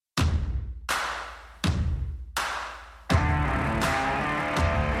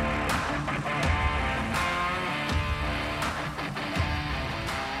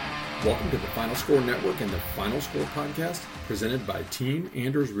Welcome to the Final Score Network and the Final Score Podcast, presented by Team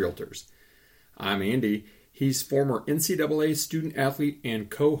Anders Realtors. I'm Andy. He's former NCAA student athlete and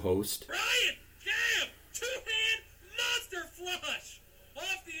co-host. Ryan, Cam, two-hand monster flush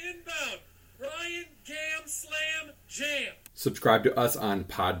off the inbound. Ryan, Cam, slam, jam. Subscribe to us on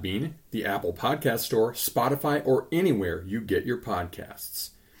Podbean, the Apple Podcast Store, Spotify, or anywhere you get your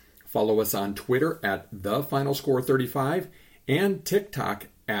podcasts. Follow us on Twitter at TheFinalScore35 and TikTok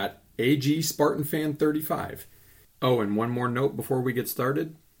at AGSpartanFan35. Oh, and one more note before we get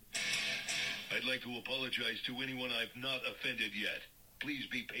started. I'd like to apologize to anyone I've not offended yet. Please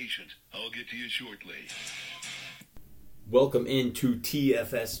be patient. I'll get to you shortly. Welcome into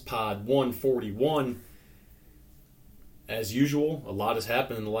TFS Pod 141. As usual, a lot has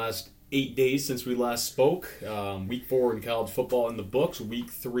happened in the last 8 days since we last spoke. Week 4 in college football in the books.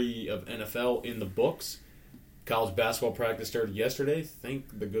 Week 3 of NFL in the books. College basketball practice started yesterday.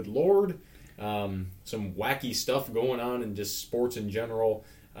 Thank the good Lord. Some wacky stuff going on in just sports in general.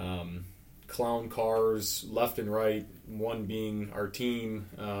 Clown cars left and right. One being our team,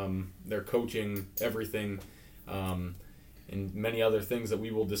 their coaching, everything, and many other things that we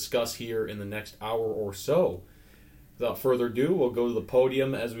will discuss here in the next hour or so. Without further ado, we'll go to the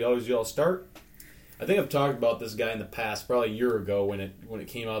podium as we always do. I'll start. I think I've talked about this guy in the past, probably a year ago when it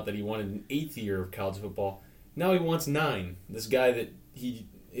came out that he wanted an 8th year of college football. Now he wants 9. This guy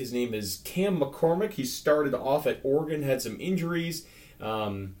his name is Cam McCormick. He started off at Oregon, had some injuries,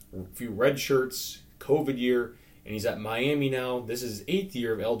 a few red shirts, COVID year, and he's at Miami now. This is his 8th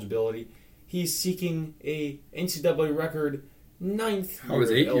year of eligibility. He's seeking a NCAA record 9th year How is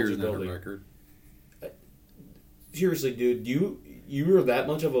 8 of years not a eligibility. record? Seriously, dude, you are that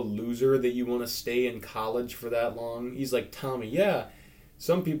much of a loser that you want to stay in college for that long? He's like, Tommy, yeah.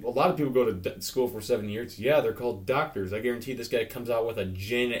 A lot of people go to school for 7 years. Yeah, they're called doctors. I guarantee this guy comes out with a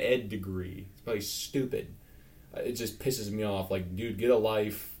gen ed degree. It's probably stupid. It just pisses me off. Like, dude, get a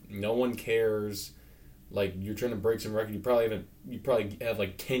life. No one cares. Like, you're trying to break some record. You probably have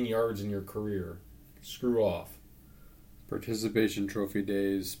like 10 yards in your career. Screw off. Participation trophy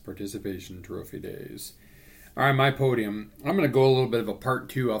days. All right, my podium. I'm going to go a little bit of a part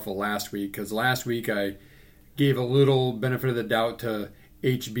 2 off of last week, because last week I gave a little benefit of the doubt to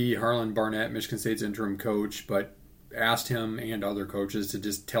HB, Harlan Barnett, Michigan State's interim coach, but asked him and other coaches to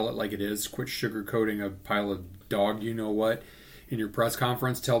just tell it like it is. Quit sugarcoating a pile of dog you-know-what in your press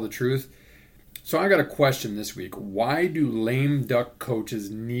conference. Tell the truth. So I got a question this week. Why do lame duck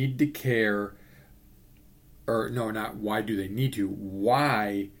coaches need to care? Or no, not why do they need to.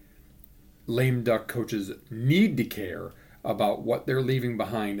 Why lame duck coaches need to care about what they're leaving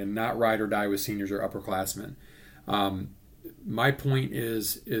behind and not ride or die with seniors or upperclassmen. My point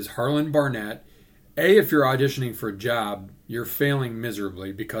is Harlan Barnett, if you're auditioning for a job, you're failing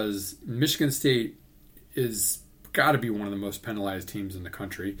miserably because Michigan State is got to be one of the most penalized teams in the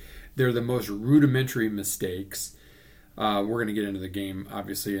country. They're the most rudimentary mistakes. We're going to get into the game,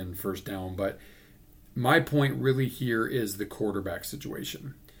 obviously, in first down, but my point really here is the quarterback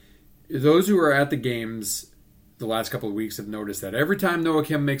situation. Those who are at the games the last couple of weeks have noticed that every time Noah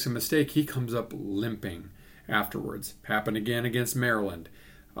Kim makes a mistake, he comes up limping afterwards. Happened again against Maryland.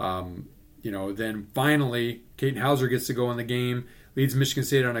 Then finally, Caden Hauser gets to go in the game, leads Michigan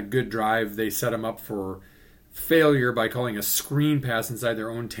State on a good drive. They set him up for failure by calling a screen pass inside their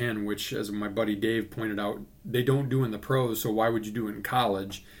own 10, which, as my buddy Dave pointed out, they don't do in the pros, so why would you do it in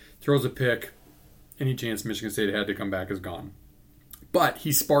college? Throws a pick. Any chance Michigan State had to come back is gone. But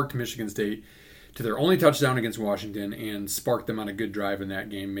he sparked Michigan State to their only touchdown against Washington and sparked them on a good drive in that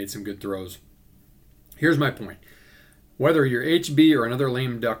game, made some good throws. Here's my point. Whether you're HB or another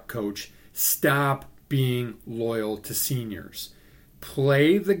lame duck coach, stop being loyal to seniors.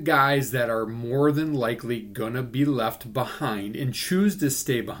 Play the guys that are more than likely going to be left behind and choose to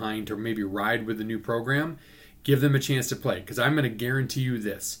stay behind or maybe ride with the new program. Give them a chance to play, because I'm going to guarantee you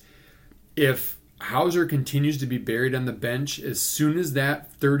this. If Hauser continues to be buried on the bench, as soon as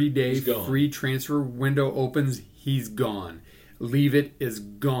that 30-day free transfer window opens, he's gone. Leave it is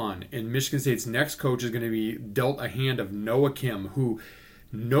gone. And Michigan State's next coach is going to be dealt a hand of Noah Kim, who,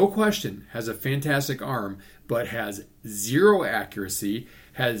 no question, has a fantastic arm, but has zero accuracy,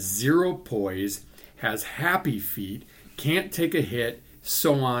 has zero poise, has happy feet, can't take a hit,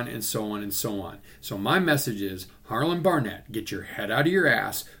 so on and so on and so on. So my message is, Harlan Barnett, get your head out of your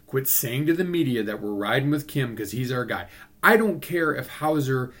ass. Quit saying to the media that we're riding with Kim because he's our guy. I don't care if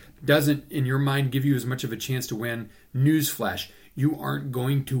Hauser doesn't, in your mind, give you as much of a chance to win. Newsflash, you aren't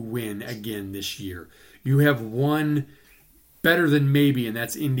going to win again this year. You have won better than maybe, and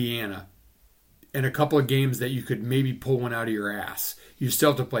that's Indiana. and a couple of games that you could maybe pull one out of your ass. You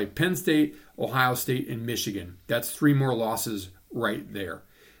still have to play Penn State, Ohio State, and Michigan. That's 3 more losses right there.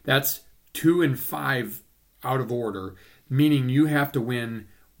 That's 2 and 5 out of order, meaning you have to win,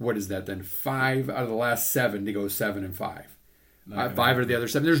 what is that then? 5 out of the last 7 to go 7 and 5. 5 out of the other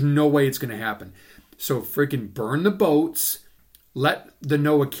 7. There's no way it's going to happen. So freaking burn the boats. Let the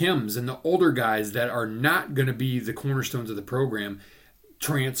Noah Kims and the older guys that are not going to be the cornerstones of the program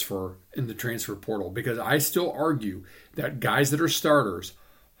transfer in the transfer portal. Because I still argue that guys that are starters,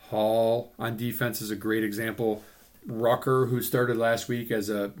 Hall on defense is a great example. Rucker, who started last week as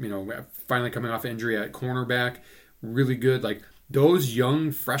finally coming off injury at cornerback, really good. Like those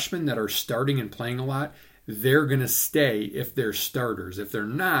young freshmen that are starting and playing a lot, they're going to stay if they're starters. If they're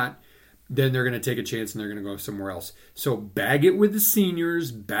not, then they're going to take a chance and they're going to go somewhere else. So bag it with the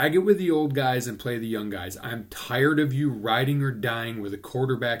seniors, bag it with the old guys, and play the young guys. I'm tired of you riding or dying with a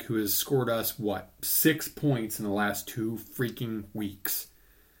quarterback who has scored us, 6 points in the last 2 freaking weeks.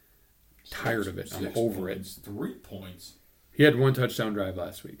 Tired of it. I'm over it. 3 points. He had 1 touchdown drive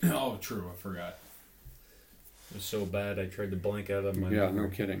last week. Oh, true. I forgot. It was so bad I tried to blank out of my memory. No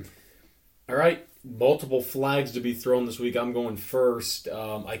kidding. All right. Multiple flags to be thrown this week. I'm going first.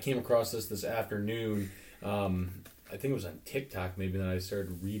 I came across this afternoon. I think it was on TikTok maybe that I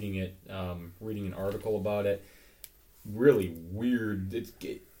started reading it, reading an article about it. Really weird. It's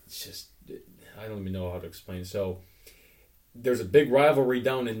just, I don't even know how to explain. So there's a big rivalry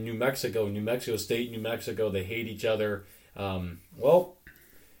down in New Mexico. New Mexico State, New Mexico, they hate each other. This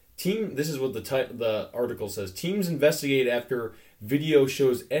is what the article says. Teams investigate after video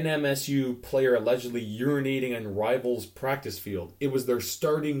shows NMSU player allegedly urinating on rivals' practice field. It was their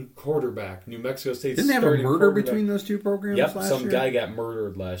starting quarterback, New Mexico State. Didn't they have a murder between those 2 programs last year? Some guy got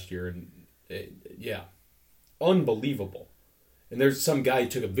murdered last year. And unbelievable. And there's some guy who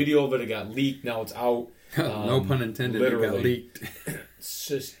took a video of it. It got leaked. Now it's out. No pun intended. Literally. It got leaked. It's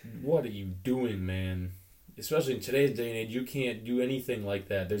just, what are you doing, man? Especially in today's day and age, you can't do anything like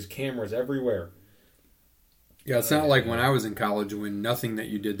that. There's cameras everywhere. Yeah, it's not like when I was in college when nothing that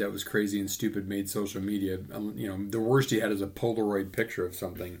you did that was crazy and stupid made social media. The worst you had is a Polaroid picture of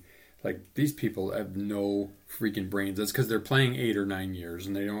something. Like, these people have no freaking brains. That's because they're playing 8 or 9 years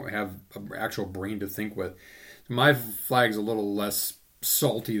and they don't have an actual brain to think with. My flag's a little less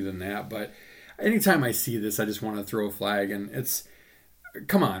salty than that, but anytime I see this, I just want to throw a flag. And it's,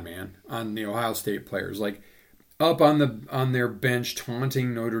 come on, man, on the Ohio State players. Like, up on their bench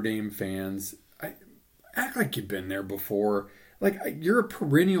taunting Notre Dame fans. Act like you've been there before. Like, you're a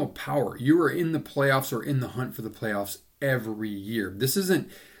perennial power. You are in the playoffs or in the hunt for the playoffs every year. This isn't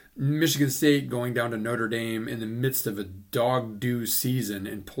Michigan State going down to Notre Dame in the midst of a dog-do season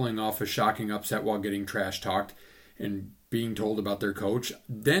and pulling off a shocking upset while getting trash talked and being told about their coach.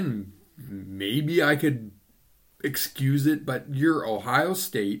 Then maybe I could excuse it, but you're Ohio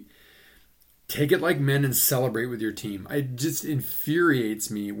State. Take it like men and celebrate with your team. It just infuriates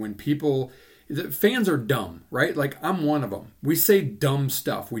me when people... The fans are dumb, right? Like, I'm one of them. We say dumb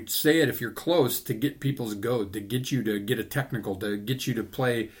stuff. We say it if you're close to get people's goat, to get you to get a technical, to get you to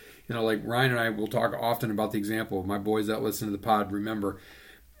play. Like Ryan and I will talk often about the example of my boys that listen to the pod. Remember,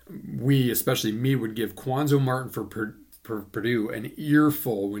 we, especially me, would give Quanzo Martin for Purdue an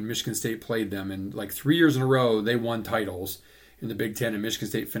earful when Michigan State played them. And like 3 years in a row, they won titles in the Big Ten, and Michigan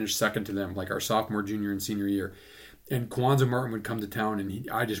State finished second to them, like our sophomore, junior, and senior year. And Quanzo Martin would come to town, and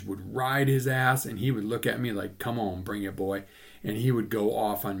I just would ride his ass, and he would look at me like, come on, bring it, boy. And he would go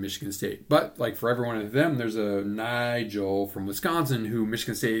off on Michigan State. But, like, for every one of them, there's a Nigel from Wisconsin who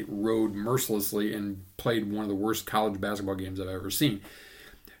Michigan State rode mercilessly and played one of the worst college basketball games I've ever seen.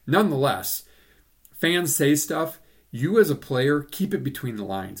 Nonetheless, fans say stuff. You as a player, keep it between the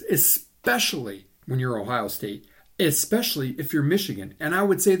lines, especially when you're Ohio State, especially if you're Michigan. And I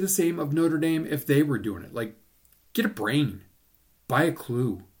would say the same of Notre Dame if they were doing it. Like, get a brain. Buy a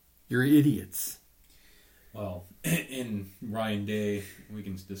clue. You're idiots. Well, in Ryan Day, we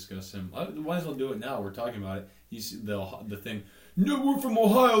can discuss him. I might as well do it now. We're talking about it. He's the thing. No, we're from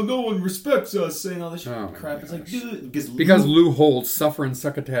Ohio. No one respects us. Saying all this crap. It's like, dude, because Lou Holtz, suffering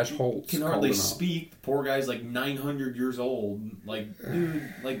succotash Holtz, can hardly speak. The poor guy's like 900 years old. Like,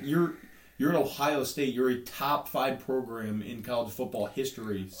 dude, like you're at Ohio State. You're a top 5 program in college football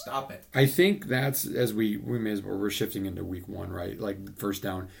history. Stop it. I think that's, as we may as well, we're shifting into week 1, right? Like first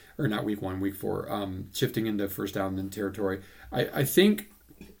down, or not week 1, week 4. Shifting into first down in territory. I think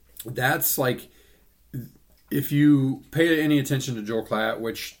that's like, if you pay any attention to Joel Klatt,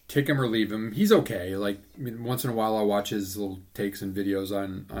 which take him or leave him, he's okay. Like, I mean, once in a while I'll watch his little takes and videos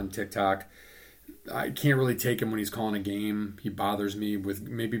on TikTok. I can't really take him when he's calling a game. He bothers me with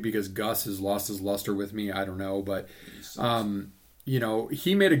maybe because Gus has lost his luster with me. I don't know, but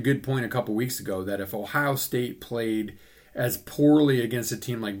he made a good point a couple weeks ago that if Ohio State played as poorly against a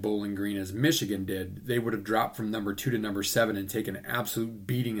team like Bowling Green as Michigan did, they would have dropped from number 2 to number 7 and taken an absolute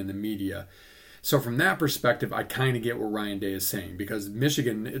beating in the media. So from that perspective, I kind of get what Ryan Day is saying, because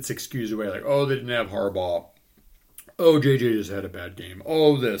Michigan, it's excused away like, oh, they didn't have Harbaugh. Oh, JJ just had a bad game.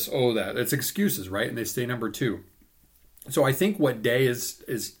 Oh, this, oh, that. It's excuses, right? And they stay number 2. So I think what Day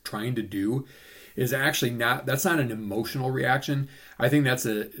is trying to do is actually that's not an emotional reaction. I think that's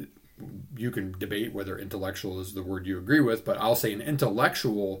you can debate whether intellectual is the word you agree with, but I'll say an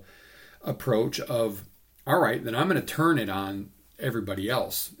intellectual approach of, all right, then I'm going to turn it on everybody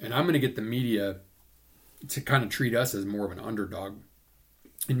else. And I'm going to get the media to kind of treat us as more of an underdog.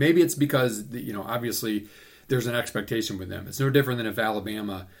 And maybe it's because, obviously there's an expectation with them. It's no different than if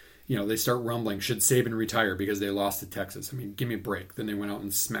Alabama, they start rumbling, should Saban retire because they lost to Texas? I mean, give me a break. Then they went out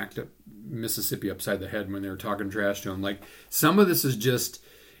and smacked Mississippi upside the head when they were talking trash to him. Like, some of this is just,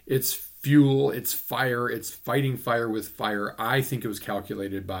 it's fuel, it's fire, it's fighting fire with fire. I think it was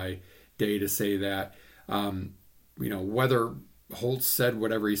calculated by Day to say that. Whether Holtz said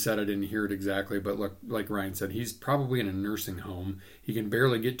whatever he said, I didn't hear it exactly, but look, like Ryan said, he's probably in a nursing home. He can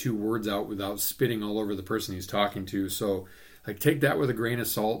barely get 2 words out without spitting all over the person he's talking to. So, take that with a grain of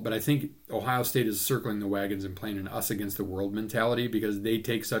salt. But I think Ohio State is circling the wagons and playing an us against the world mentality, because they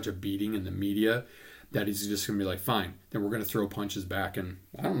take such a beating in the media that he's just going to be like, fine, then we're going to throw punches back. And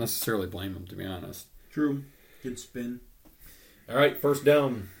I don't necessarily blame him, to be honest. True. Good spin. All right, first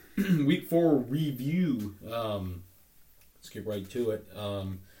down. Week 4 review. Let's get right to it.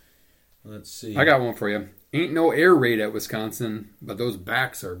 Let's see. I got one for you. Ain't no air raid at Wisconsin, but those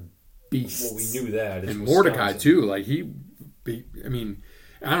backs are beasts. Well, we knew that. And Mordecai, too. I don't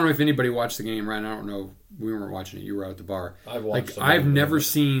know if anybody watched the game, Ryan. I don't know. We weren't watching it. You were out at the bar. I watched I've never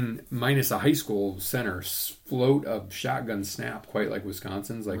seen, minus a high school center, float a shotgun snap quite like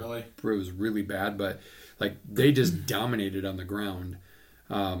Wisconsin's. Really? It was really bad, but they just dominated on the ground.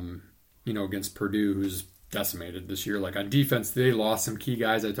 Against Purdue, who's decimated this year. On defense, they lost some key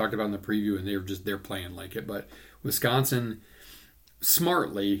guys I talked about in the preview, and they're playing like it. But Wisconsin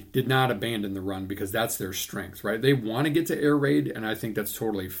smartly did not abandon the run, because that's their strength, right? They want to get to air raid, and I think that's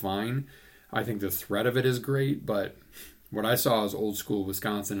totally fine. I think the threat of it is great, but what I saw is old school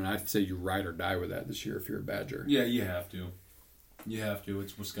Wisconsin, and I say you ride or die with that this year if you're a Badger. Yeah, you have to. You have to.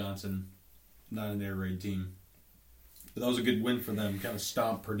 It's Wisconsin, not an air raid team. But that was a good win for them. Kind of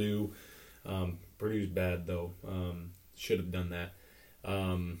stomped Purdue. Purdue's bad, though. Should have done that.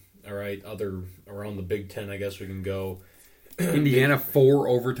 All right, around the Big Ten, I guess we can go. Indiana 4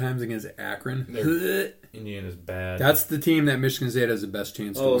 overtimes against Akron. Indiana's bad. That's the team that Michigan State has the best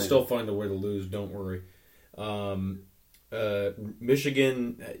chance to win. They'll still find a way to lose, don't worry.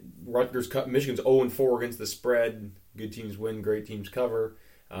 Michigan, Rutgers, Michigan's 0-4 against the spread. Good teams win, great teams cover.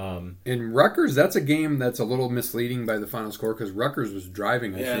 In Rutgers, that's a game that's a little misleading by the final score, because Rutgers was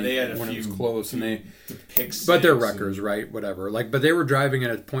driving, I think, they had when it was close. Picks, but they're Rutgers, right? Whatever. But they were driving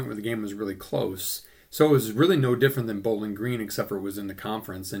at a point where the game was really close. So it was really no different than Bowling Green, except for it was in the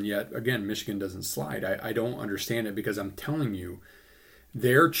conference. And yet, again, Michigan doesn't slide. I don't understand it, because I'm telling you,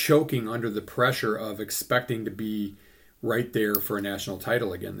 they're choking under the pressure of expecting to be right there for a national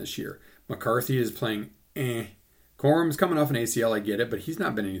title again this year. McCarthy is playing Corum's coming off an ACL, I get it, but he's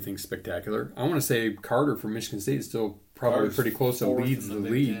not been anything spectacular. I want to say Carter from Michigan State is still probably pretty close to leads the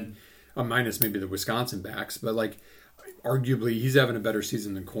league, minus maybe the Wisconsin backs. But arguably, he's having a better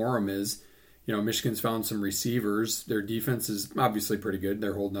season than Corum is. Michigan's found some receivers. Their defense is obviously pretty good.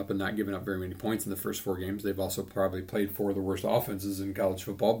 They're holding up and not giving up very many points in the first 4 games. They've also probably played 4 of the worst offenses in college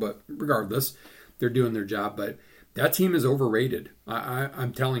football. But regardless, they're doing their job. But that team is overrated.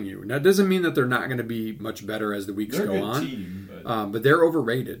 I'm telling you. That doesn't mean that they're not going to be much better as the weeks go on. Team, but they're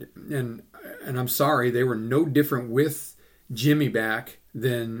overrated. And I'm sorry, they were no different with Jimmy back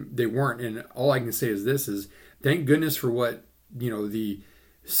than they weren't. And all I can say is this: is thank goodness for what the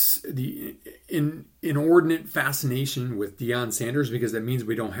inordinate fascination with Deion Sanders, because that means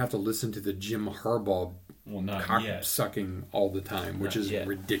we don't have to listen to the Jim Harbaugh cock-sucking all the time, which is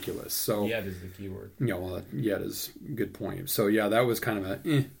ridiculous. So yet is the key word. Yet is a good point. So, that was kind of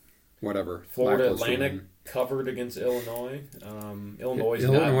a whatever. Florida Atlantic covered against Illinois.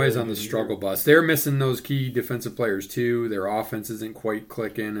 Illinois is on the struggle bus. They're missing those key defensive players, too. Their offense isn't quite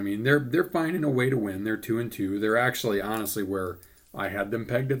clicking. I mean, they're finding a way to win. They're 2-2. They're actually, honestly, where I had them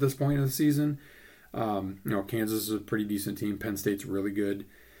pegged at this point of the season. Kansas is a pretty decent team. Penn State's really good.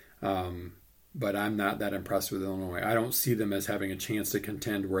 but I'm not that impressed with Illinois. I don't see them as having a chance to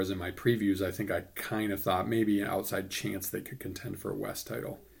contend, whereas in my previews, I think I kind of thought maybe an outside chance they could contend for a West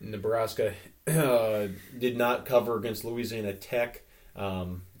title. Nebraska did not cover against Louisiana Tech,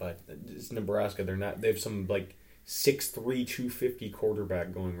 but it's Nebraska. They have some 6'3", 250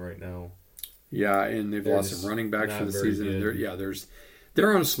 quarterback going right now. Yeah, and they've lost some running backs for the season. And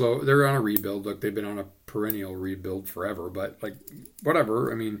they're on a rebuild. Look, they've been on a perennial rebuild forever, but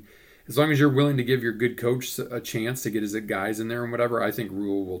whatever. I mean, as long as you're willing to give your good coach a chance to get his guys in there and whatever, I think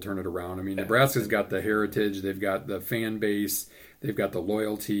Rule will turn it around. I mean, Nebraska's got the heritage, they've got the fan base, they've got the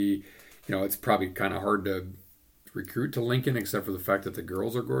loyalty. It's probably kind of hard to recruit to Lincoln, except for the fact that the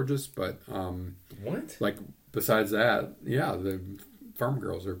girls are gorgeous. But what? Besides that, yeah, the farm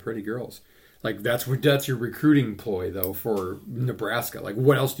girls are pretty girls. That's your recruiting ploy though for Nebraska.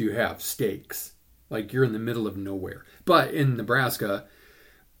 What else do you have? Steaks. You're in the middle of nowhere. But in Nebraska,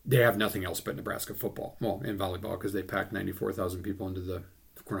 they have nothing else but Nebraska football. Well, in volleyball, because they packed 94,000 people into the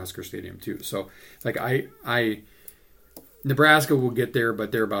Cornhusker Stadium too. So, Nebraska will get there,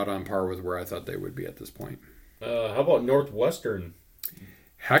 but they're about on par with where I thought they would be at this point. How about Northwestern?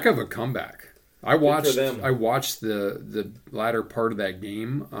 Heck of a comeback. I watched the latter part of that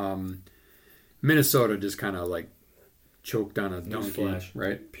game. Minnesota just kind of choked on a donkey,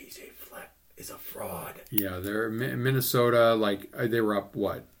 right? PJ Fleck is a fraud. Yeah, they're Minnesota. They were up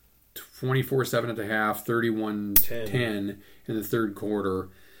 24-7 at the half, 31-10 in the third quarter.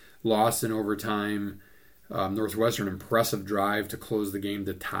 Lost in overtime. Northwestern impressive drive to close the game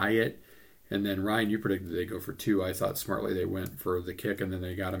to tie it. And then, Ryan, you predicted they go for 2. I thought smartly they went for the kick, and then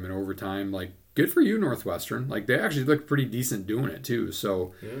they got him in overtime. Good for you, Northwestern. They actually looked pretty decent doing it, too.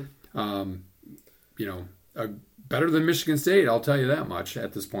 So, better than Michigan State, I'll tell you that much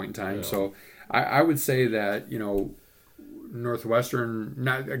at this point in time. Yeah. So, I would say that, Northwestern,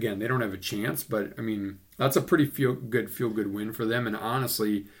 they don't have a chance, but, I mean, that's a pretty feel-good win for them. And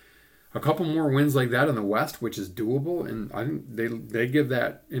honestly, a couple more wins like that in the West, which is doable, and I think they give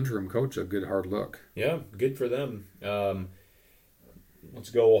that interim coach a good hard look. Yeah, good for them. Let's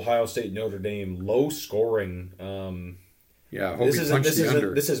go Ohio State, Notre Dame. Low scoring.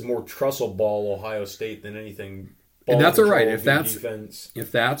 This is more trussle ball Ohio State than anything. And that's all right. If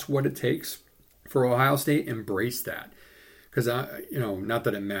that's what it takes for Ohio State, embrace that. Because, not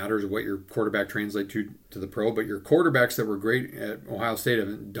that it matters what your quarterback translates to the pro, but your quarterbacks that were great at Ohio State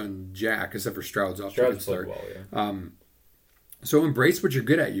haven't done jack, except for Stroud's off to a good start. Well, yeah. So embrace what you're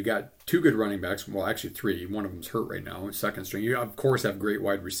good at. You got 2 good running backs. Well, actually 3. One of them's hurt right now, second string. You, of course, have great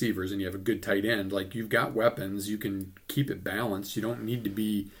wide receivers, and you have a good tight end. You've got weapons. You can keep it balanced. You don't need to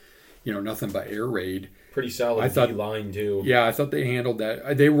be, nothing but air raid. Pretty solid D-line, too. Yeah, I thought they handled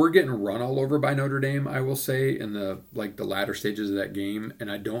that. They were getting run all over by Notre Dame, I will say, in the latter stages of that game. And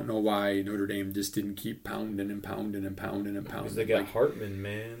I don't know why Notre Dame just didn't keep pounding and pounding and pounding and pounding. Because they got Hartman,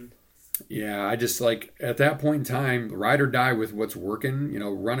 man. Yeah, I just at that point in time, ride or die with what's working.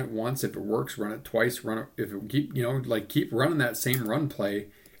 Run it once. If it works, run it twice. Run it if it keep running that same run play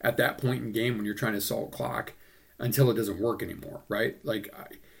at that point in game when you're trying to salt clock until it doesn't work anymore, right?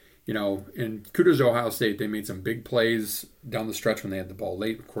 And kudos to Ohio State. They made some big plays down the stretch when they had the ball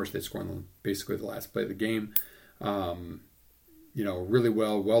late. Of course, they scored on basically the last play of the game. Really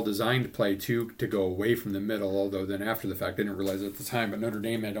well-designed play, too, to go away from the middle, although then after the fact, they didn't realize it at the time, but Notre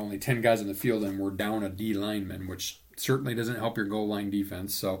Dame had only 10 guys in the field and were down a D lineman, which certainly doesn't help your goal line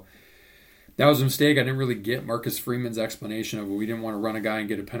defense. So that was a mistake. I didn't really get Marcus Freeman's explanation of we didn't want to run a guy and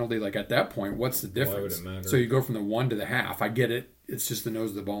get a penalty. At that point, what's the difference? Why would it matter? So you go from the 1 to the half. I get it. It's just the nose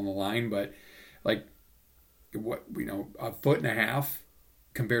of the ball on the line, but a foot and a half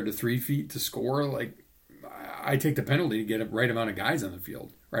compared to 3 feet to score, I take the penalty to get the right amount of guys on the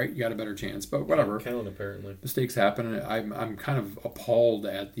field, right? You got a better chance, but whatever. Count, apparently. Mistakes happen, and I'm kind of appalled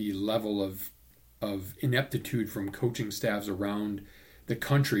at the level of ineptitude from coaching staffs around the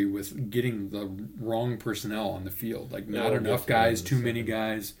country with getting the wrong personnel on the field. Not enough guys, too many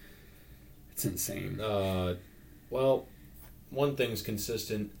guys. It's insane. Well, one thing's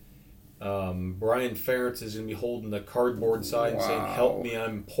consistent. Brian Ferentz is going to be holding the cardboard sign saying, "Help me,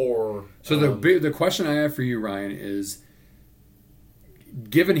 I'm poor." So the question I have for you, Ryan, is: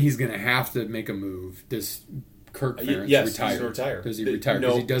 given he's going to have to make a move, does Kirk Ferentz retire? He's going to retire. Does he retire?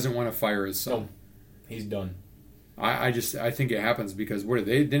 Because he doesn't want to fire his son. No, he's done. I think it happens because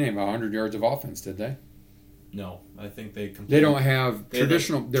they didn't have 100 yards of offense, did they? No, I think they don't have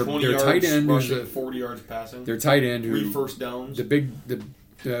traditional. Their tight end rushing, 40 yards passing. Their tight end, 3 first downs.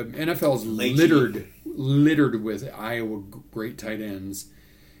 The NFL is littered with Iowa great tight ends,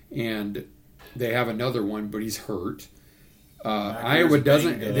 and they have another one, but he's hurt. Iowa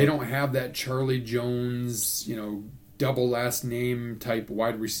doesn't. They don't have that Charlie Jones, double last name type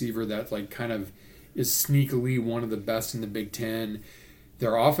wide receiver that like kind of is sneakily one of the best in the Big Ten.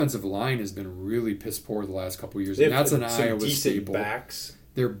 Their offensive line has been really piss poor the last couple of years, and that's an Iowa staple. Backs.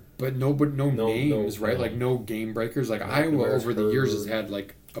 But no names, right? Like no game breakers. Like Iowa over the years has had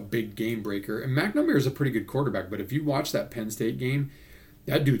like a big game breaker, and McNamara is a pretty good quarterback. But if you watch that Penn State game,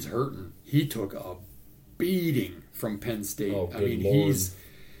 that dude's hurting. He took a beating from Penn State. Oh, I mean, Lord.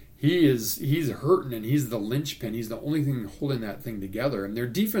 he's hurting, and he's the linchpin. He's the only thing holding that thing together. And their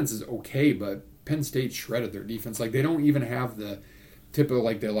defense is okay, but Penn State shredded their defense. Like they don't even have the typical,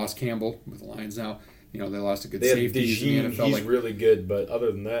 like they lost Campbell with the Lions now. They lost a good safety in the NFL. He's really good, but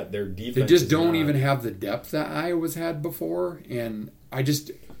other than that, their defense. They just don't even have the depth that Iowa's had before, and I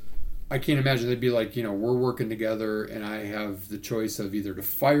can't imagine they'd be like, we're working together, and I have the choice of either to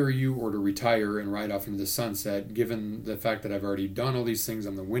fire you or to retire and ride off into the sunset. Given the fact that I've already done all these things,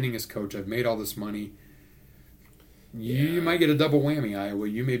 I'm the winningest coach. I've made all this money. You might get a double whammy, Iowa.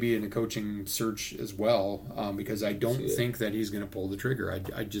 You may be in a coaching search as well, because I don't think that he's going to pull the trigger.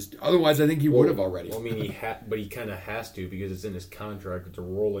 Otherwise, I think he would have already. Well, I mean, but he kind of has to because it's in his contract. It's a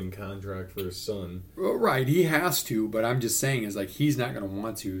rolling contract for his son. Well, right, he has to, but I'm just saying is like he's not going to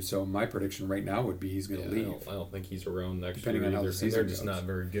want to. So my prediction right now would be he's going to leave. I don't think he's around next depending year on how the season they're goes. just not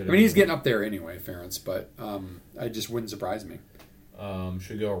very good. I mean, he's getting up there anyway, Ferentz, but I just wouldn't surprise me.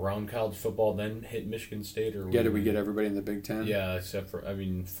 Should we go around college football, then hit Michigan State? Did we get everybody in the Big Ten? Yeah, except for,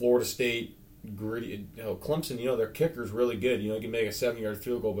 Florida State, gritty. Clemson, their kicker's really good. He can make a 7-yard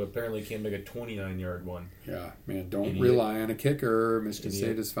field goal, but apparently he can't make a 29-yard one. Yeah, man, don't rely on a kicker. Michigan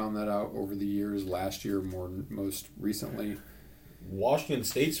State has found that out over the years, last year most recently. Washington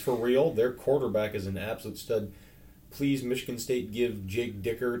State's for real. Their quarterback is an absolute stud. Please, Michigan State, give Jake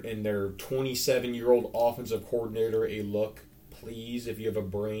Dickert and their 27-year-old offensive coordinator a look. Please, if you have a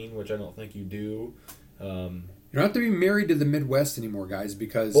brain, which I don't think you do. You don't have to be married to the Midwest anymore, guys,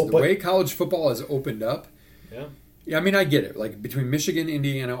 because the way college football has opened up. Yeah, I mean, I get it. Like, between Michigan,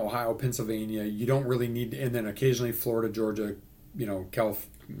 Indiana, Ohio, Pennsylvania, you don't really need... And then occasionally Florida, Georgia,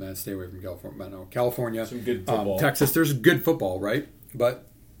 stay away from California. No, California. Some good football. Texas, there's good football, right? But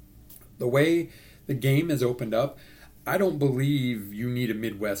the way the game has opened up, I don't believe you need a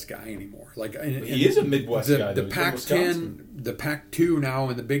Midwest guy anymore. Like he is a Midwest guy. The Pac-10, the Pac-2 now,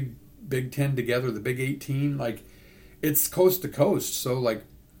 and the Big Ten together, the Big 18, like it's coast to coast. So like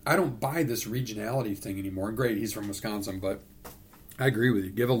I don't buy this regionality thing anymore. And great, he's from Wisconsin, but I agree with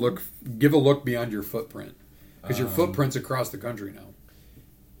you. Give a look beyond your footprint because your footprint's across the country now.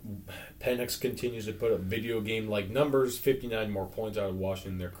 Penix continues to put up video game like numbers. 59 more points out of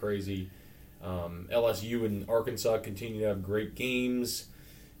Washington. They're crazy. LSU and Arkansas continue to have great games.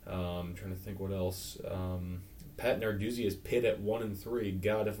 I'm trying to think what else. Pat Narduzzi is Pitt at 1-3.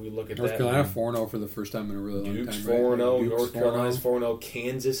 God, if we look at North that. Carolina 4-0 for the first time in a really long Duke's time. 4-0. Right? North Carolina's 4-0.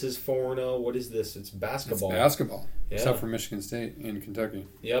 Kansas is 4-0. What is this? It's basketball. It's basketball. Yeah. Except for Michigan State and Kentucky.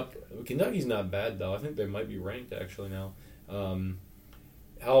 Yep. Kentucky's not bad, though. I think they might be ranked, actually, now.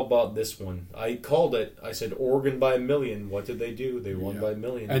 How about this one? I called it. I said Oregon by 1,000,000. What did they do? They won by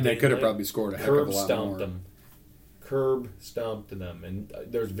 1,000,000. And they could have probably scored a heck of a lot more. Curb stomped them. And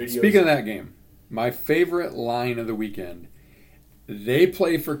there's videos. Speaking of that game, my favorite line of the weekend, they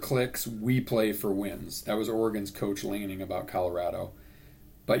play for clicks, we play for wins. That was Oregon's coach Lanning about Colorado.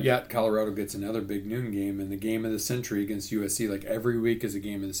 But yet Colorado gets another big noon game, and the game of the century against USC, like every week is a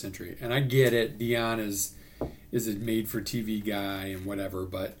game of the century. And I get it. Deion is a made-for-TV guy and whatever,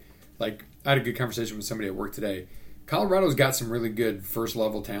 but like I had a good conversation with somebody at work today. Colorado's got some really good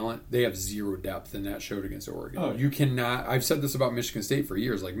first-level talent. They have zero depth, and that showed against Oregon. Oh, yeah. You cannot... I've said this about Michigan State for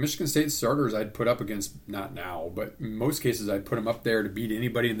years. Like, Michigan State starters I'd put up against, not now, but in most cases I'd put them up there to beat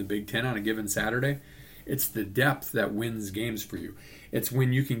anybody in the Big Ten on a given Saturday. It's the depth that wins games for you. It's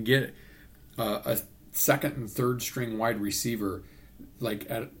when you can get a second and third string wide receiver like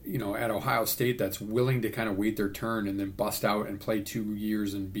at Ohio State that's willing to kind of wait their turn and then bust out and play 2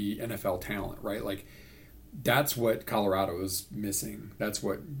 years and be NFL talent, right? Like that's what Colorado is missing. That's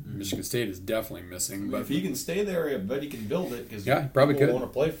what Michigan State is definitely missing. But if he can stay there, I bet he can build it because probably people want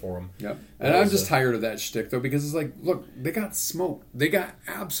to play for him. Yep. And I'm just tired of that shtick though because it's like, look, they got smoked. They got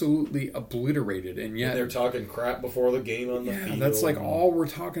absolutely obliterated, and yet they're talking crap before the game on the field. That's like all we're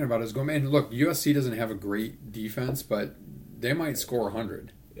talking about is going. Man, look, USC doesn't have a great defense, but they might score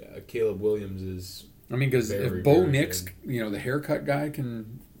 100. Yeah, Caleb Williams is. I mean, because if Bo Nix, the haircut guy,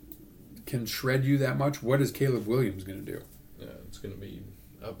 can shred you that much, what is Caleb Williams going to do? Yeah, it's going to be.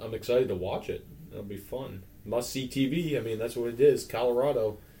 I'm excited to watch it. It'll be fun. Must see TV. I mean, that's what it is.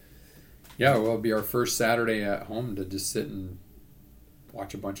 Colorado. Yeah, well, it'll be our first Saturday at home to just sit and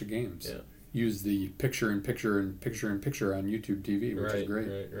watch a bunch of games. Yeah. Use the picture-in-picture on YouTube TV, which is great.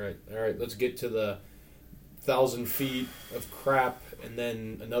 Right. All right, let's get to the 1,000 feet of crap, and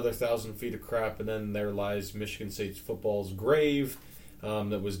then another 1,000 feet of crap, and then there lies Michigan State's football's grave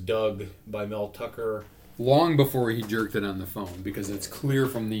that was dug by Mel Tucker. Long before he jerked it on the phone, because it's clear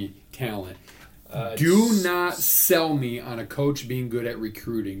from the talent. Do not sell me on a coach being good at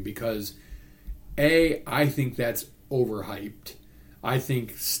recruiting, because I think that's overhyped. I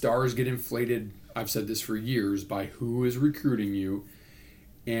think stars get inflated, I've said this for years, by who is recruiting you.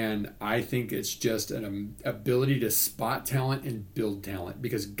 And I think it's just an ability to spot talent and build talent.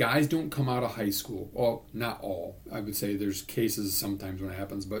 Because guys don't come out of high school. Well, not all. I would say there's cases sometimes when it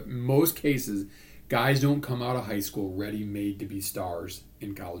happens. But most cases, guys don't come out of high school ready-made to be stars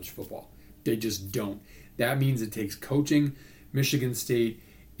in college football. They just don't. That means it takes coaching. Michigan State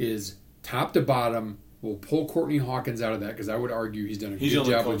is top to bottom. We'll pull Courtney Hawkins out of that, because I would argue he's done a good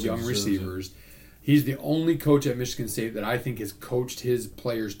job with young receivers. He's the only coach at Michigan State that I think has coached his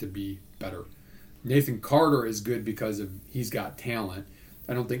players to be better. Nathan Carter is good because he's got talent.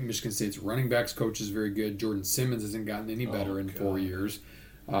 I don't think Michigan State's running backs coach is very good. Jordan Simmons hasn't gotten any better in 4 years.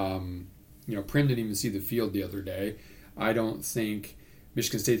 Prim didn't even see the field the other day. I don't think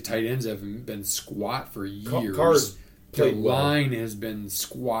Michigan State's tight ends have been squat for years. Their line has been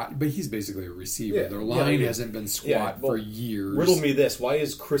squat, but he's basically a receiver. Yeah, Their line hasn't been squat for years. Riddle me this. Why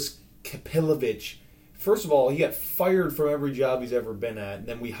is Chris Kapilovich, first of all, he got fired from every job he's ever been at, and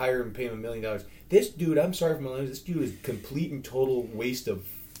then we hire him and pay him $1 million. This dude, I'm sorry for my language, this dude is complete and total waste of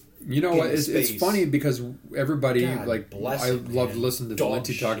what? It's funny because everybody, bless I him, love to listen to Dog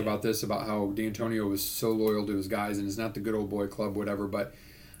Valenti talk shit. about this, about how D'Antonio was so loyal to his guys, and it's not the good old boy club, whatever, but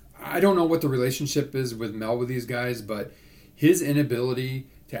I don't know what the relationship is with Mel with these guys, but his inability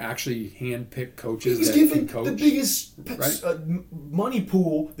to actually handpick coaches he's that given can coach, the biggest right? money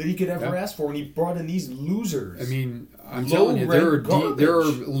pool that he could ever ask for, and he brought in these losers. I mean, I'm telling you, there are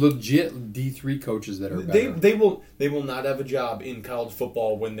legit D3 coaches that are better. They will not have a job in college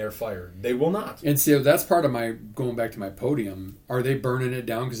football when they're fired. They will not. And so that's part of my going back to my podium. Are they burning it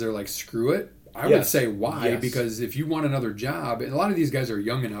down because they're like, screw it? I would say why? Yes. Because if you want another job, and a lot of these guys are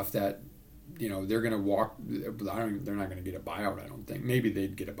young enough that they're going to walk. They're not going to get a buyout. I don't think. Maybe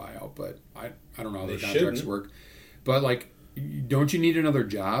they'd get a buyout, but I don't know how their contracts work. But don't you need another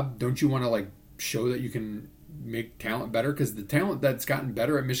job? Don't you want to show that you can make talent better? Because the talent that's gotten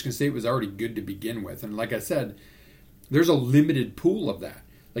better at Michigan State was already good to begin with, and like I said, there's a limited pool of that.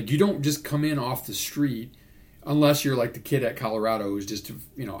 You don't just come in off the street. Unless you're like the kid at Colorado who's just,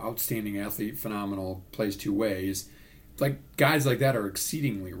 outstanding athlete, phenomenal, plays two ways. Guys like that are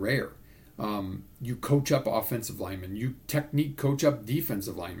exceedingly rare. You coach up offensive linemen. You technique coach up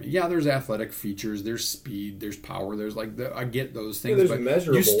defensive linemen. Yeah, there's athletic features. There's speed. There's power. There's I get those things. There's but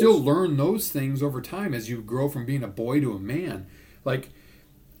measurables. You still learn those things over time as you grow from being a boy to a man.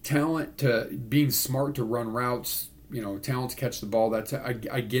 Talent to being smart to run routes, talent to catch the ball.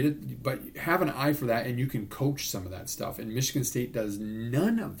 I get it, but have an eye for that, and you can coach some of that stuff. And Michigan State does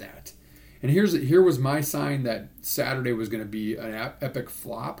none of that. And here was my sign that Saturday was going to be an epic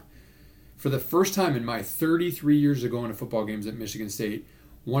flop. For the first time in my 33 years of going to football games at Michigan State,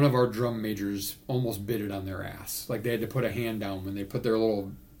 one of our drum majors almost bit it on their ass. They had to put a hand down when they put their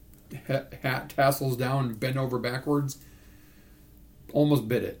little hat tassels down and bent over backwards. Almost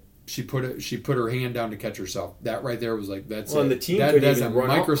bit it. She put her hand down to catch herself. That right there was that's well, it. And the team couldn't even run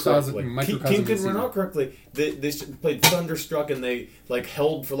out correctly. Team couldn't run out correctly. They played Thunderstruck, and they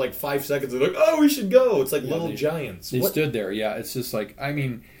held for 5 seconds. They're oh, we should go. It's little giants. They stood there. Yeah, it's just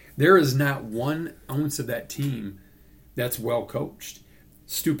there is not one ounce of that team that's well coached.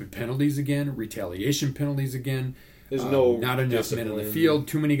 Stupid penalties again, retaliation penalties again. There's not enough discipline. men in the field,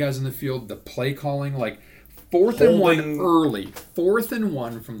 too many guys in the field. The play calling, 4th and 1 early, 4th and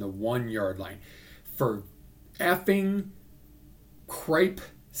 1 from the 1 yard line. For effing cripe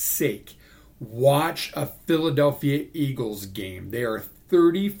sake, watch a Philadelphia Eagles game. They are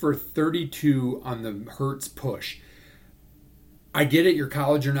 30 for 32 on the Hurts push. I get it, you're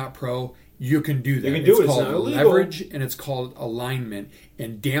college, you're not pro. You can do that. You can do it's it. called It's not leverage, and it's called alignment.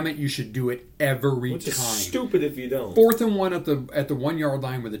 And damn it, you should do it every Which time. is stupid if you don't. 4th and 1 at the 1 yard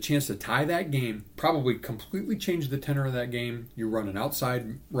line with a chance to tie that game, probably completely change the tenor of that game. You run an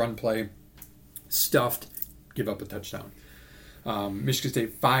outside run play, stuffed, give up a touchdown. Michigan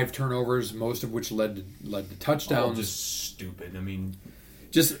State 5 turnovers, most of which led to touchdowns. All just stupid.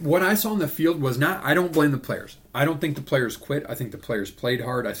 Just what I saw on the field was not. I don't blame the players. I don't think the players quit. I think the players played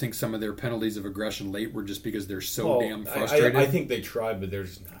hard. I think some of their penalties of aggression late were just because they're so damn frustrated. I think they tried, but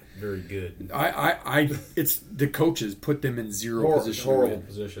very good. It's the coaches put them in zero position. Horrible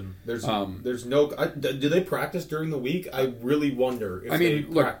position. There's no. Do they practice during the week? I really wonder if they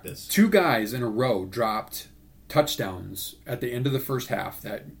practice. Two guys in a row dropped touchdowns at the end of the first half.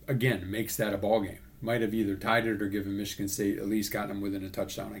 That again makes that a ball game. Might have either tied it or given Michigan State at least gotten them within a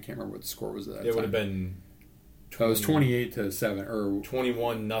touchdown. I can't remember what the score was at that time. It would have been. It was 28-7 or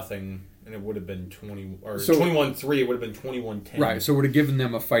 21-0, and it would have been 21-3. It would have been 21-10. Right, so it would have given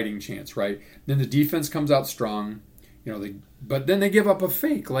them a fighting chance, right? Then the defense comes out strong, but then they give up a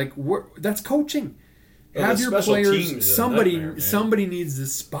fake. Like that's coaching. Have your players. Somebody needs to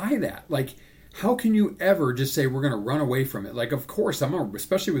spy that. Like, how can you ever just say we're going to run away from it? Like, of course,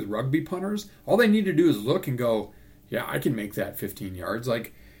 especially with rugby punters, all they need to do is look and go, yeah, I can make that 15 yards.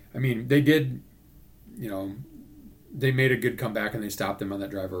 Like, I mean, they did, they made a good comeback and they stopped them on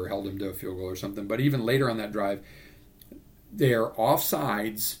that drive or held them to a field goal or something. But even later on that drive, they are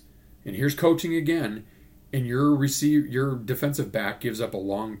offsides, and here's coaching again, and your defensive back gives up a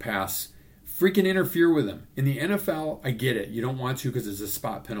long pass. Freaking interfere with them. In the NFL, I get it. You don't want to because it's a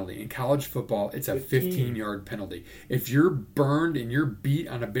spot penalty. In college football, it's a 15-yard penalty. If you're burned and you're beat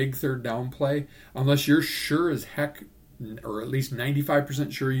on a big third down play, unless you're sure as heck, or at least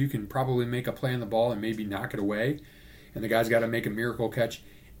 95% sure you can probably make a play on the ball and maybe knock it away, and the guy's got to make a miracle catch,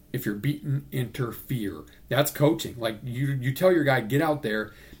 if you're beaten, interfere. That's coaching. Like, you tell your guy, get out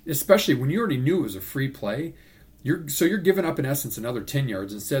there, especially when you already knew it was a free play. You're giving up in essence another 10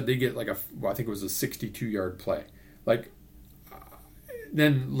 yards. Instead, they get I think it was a 62-yard play. Like,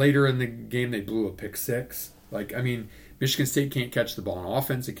 then later in the game, they blew a pick six. Like, I mean, Michigan State can't catch the ball on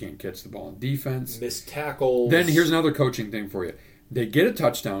offense. It can't catch the ball on defense. Missed tackles. Then here's another coaching thing for you. They get a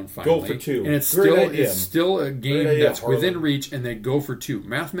touchdown finally. Go for two. And it's still a game that's within reach, and they go for two.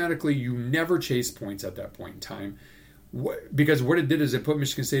 Mathematically, you never chase points at that point in time. Because what it did is it put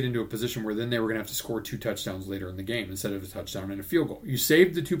Michigan State into a position where then they were going to have to score two touchdowns later in the game instead of a touchdown and a field goal. You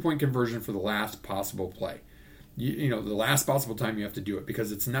saved the 2-point conversion for the last possible play. The last possible time you have to do it,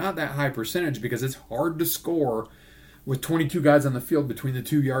 because it's not that high percentage, because it's hard to score with 22 guys on the field between the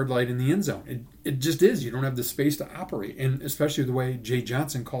 2-yard line and the end zone. It just is. You don't have the space to operate, and especially the way Jay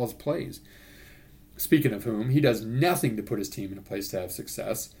Johnson calls plays. Speaking of whom, he does nothing to put his team in a place to have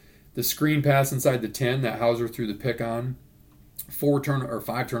success. The screen pass inside the 10 that Hauser threw the pick on, 5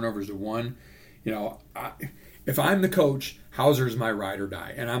 turnovers to 1. If I'm the coach, Hauser's my ride or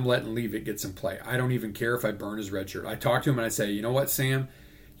die, and I'm letting Leavitt get some play. I don't even care if I burn his red shirt. I talk to him and I say, you know what, Sam?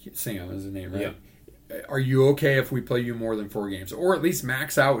 Sam is his name, right? Yeah. Are you okay if we play you more than 4 games? Or at least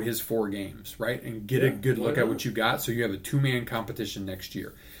max out his 4 games, right? And get a good look at what you got so you have a 2-man competition next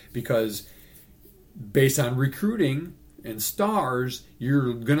year. Because based on recruiting and stars,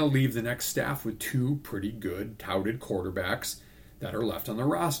 you're going to leave the next staff with 2 pretty good touted quarterbacks that are left on the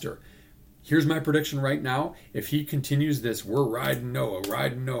roster. Here's my prediction right now. If he continues this, we're riding Noah,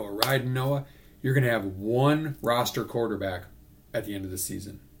 you're going to have 1 roster quarterback at the end of the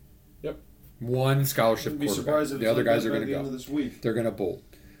season. Yep. 1 scholarship quarterback. Surprised if the other guys are going to go. go. This week. They're going to bolt.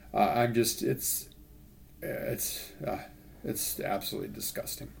 It's absolutely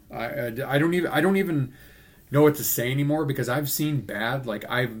disgusting. I don't even know what to say anymore, because I've seen bad. Like,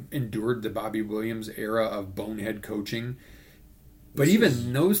 I've endured the Bobby Williams era of bonehead coaching, but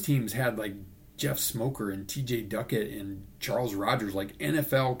those teams had like Jeff Smoker and T.J. Duckett and Charles Rogers, like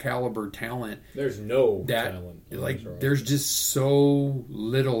NFL caliber talent. There's no talent. There's just so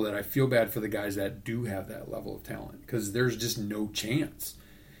little that I feel bad for the guys that do have that level of talent, because there's just no chance.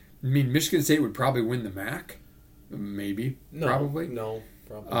 I mean, Michigan State would probably win the MAC, maybe, probably. No,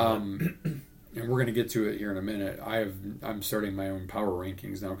 probably not. And we're going to get to it here in a minute. I'm starting my own power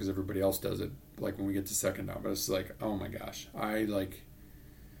rankings now because everybody else does it. Like when we get to second down, but it's like, oh my gosh, I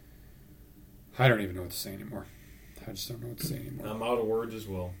don't even know what to say anymore. I just don't know what to say anymore. I'm out of words as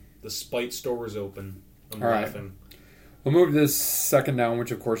well. The spite store is open. I'm All laughing. Right. We'll move to this second down,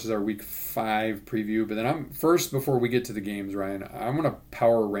 which of course is our Week 5 preview. But then before we get to the games, Ryan, I'm going to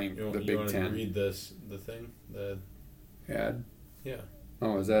power rank the Big Ten. You want to read the thing? The ad? Yeah.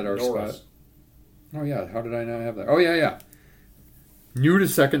 Oh, is that our Norris. spot? Oh, yeah. How did I not have that? Oh, yeah. New to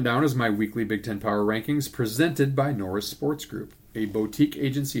second down is my weekly Big Ten Power Rankings presented by Norris Sports Group, a boutique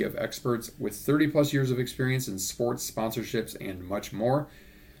agency of experts with 30-plus years of experience in sports sponsorships and much more.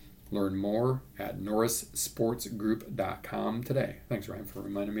 Learn more at norrissportsgroup.com today. Thanks, Ryan, for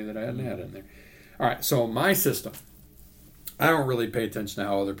reminding me that I hadn't had it in there. All right, so my system. I don't really pay attention to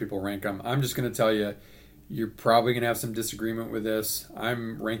how other people rank them. I'm just going to tell you, you're probably going to have some disagreement with this.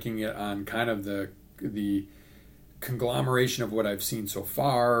 I'm ranking it on kind of the conglomeration of what I've seen so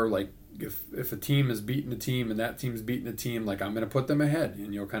far. Like if a team is beating a team and that team's beating a team, like I'm going to put them ahead,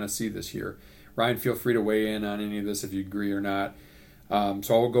 and you'll kind of see this here. Ryan, feel free to weigh in on any of this if you agree or not. So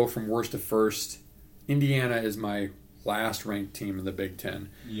I'll go from worst to first. Indiana is my last ranked team in the Big Ten.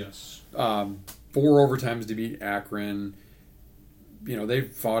 Yes. 4 overtimes to beat Akron. You know,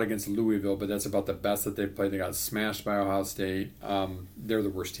 they've fought against Louisville, but that's about the best that they've played. They got smashed by Ohio State. They're the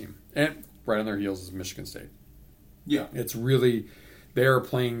worst team. And right on their heels is Michigan State. Yeah. It's really, they're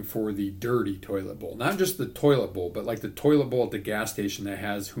playing for the dirty toilet bowl. Not just the toilet bowl, but like the toilet bowl at the gas station that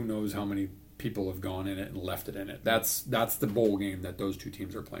has who knows how many people have gone in it and left it in it. That's the bowl game that those two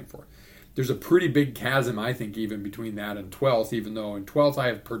teams are playing for. There's a pretty big chasm, I think, even between that and 12th, even though in 12th I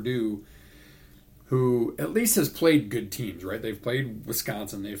have Purdue, who at least has played good teams, right? They've played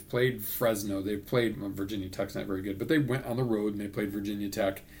Wisconsin, they've played Fresno, they've played, well, Virginia Tech's not very good, but they went on the road and they played Virginia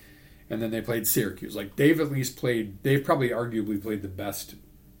Tech, and then they played Syracuse. Like, they've at least played, they've probably arguably played the best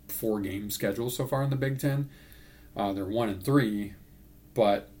 4-game schedule so far in the Big Ten. They're 1-3,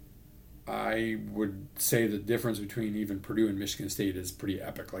 but I would say the difference between even Purdue and Michigan State is pretty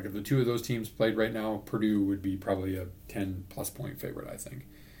epic. Like, if the two of those teams played right now, Purdue would be probably a 10-plus point favorite, I think.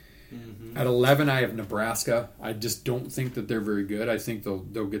 Mm-hmm. At 11, I have Nebraska. I just don't think that they're very good. I think they'll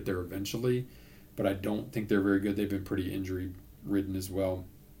get there eventually, but I don't think they're very good. They've been pretty injury-ridden as well.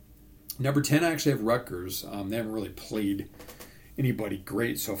 Number 10, I actually have Rutgers. They haven't really played anybody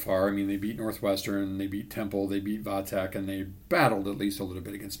great so far. I mean, they beat Northwestern, they beat Temple, they beat Vatech, and they battled at least a little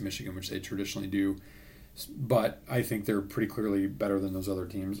bit against Michigan, which they traditionally do. But I think they're pretty clearly better than those other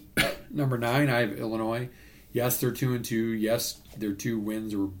teams. Number 9, I have Illinois. Yes, they're 2-2. Yes, their 2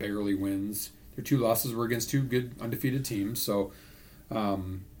 wins were barely wins. Their 2 losses were against 2 good undefeated teams. So,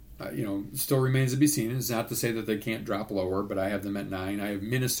 still remains to be seen. It's not to say that they can't drop lower, but I have them at 9. I have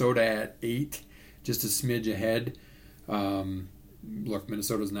Minnesota at 8, just a smidge ahead. Look,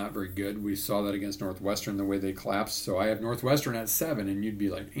 Minnesota's not very good. We saw that against Northwestern, the way they collapsed. So I have Northwestern at 7, and you'd be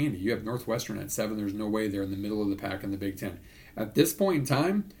like, Andy, you have Northwestern at 7. There's no way they're in the middle of the pack in the Big Ten. At this point in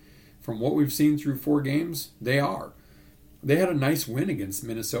time, from what we've seen through 4 games, they are. They had a nice win against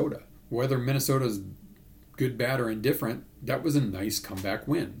Minnesota. Whether Minnesota's good, bad, or indifferent, that was a nice comeback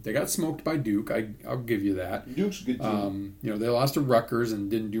win. They got smoked by Duke. I'll give you that. Duke's a good team. They lost to Rutgers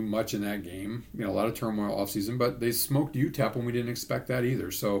and didn't do much in that game. A lot of turmoil offseason, but they smoked UTEP when we didn't expect that either.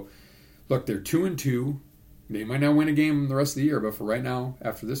 So, look, they're 2-2. They might not win a game the rest of the year, but for right now,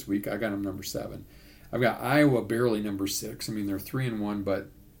 after this week, I got them number 7. I've got Iowa barely number 6. I mean, they're 3-1, but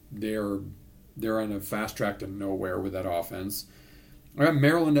they're on a fast track to nowhere with that offense. I got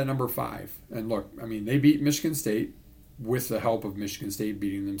Maryland at number 5. And look, I mean, they beat Michigan State with the help of Michigan State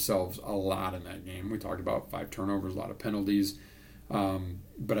beating themselves a lot in that game. We talked about 5 turnovers, a lot of penalties.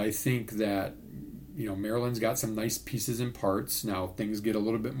 But I think that, Maryland's got some nice pieces and parts. Now, things get a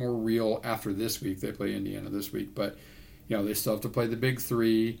little bit more real after this week. They play Indiana this week. But, they still have to play the Big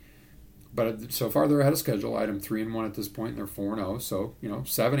 3. But so far, they're ahead of schedule. Item 3-1 at this point, and they're 4-0. So,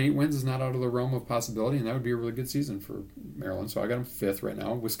 7-8 wins is not out of the realm of possibility, and that would be a really good season for Maryland. So I got them 5th right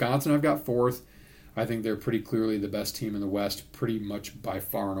now. Wisconsin, I've got 4th. I think they're pretty clearly the best team in the West, pretty much by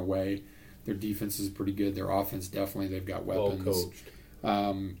far and away. Their defense is pretty good. Their offense, definitely, they've got weapons. Well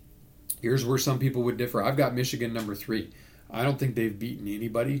coached. Here's where some people would differ. I've got Michigan number 3. I don't think they've beaten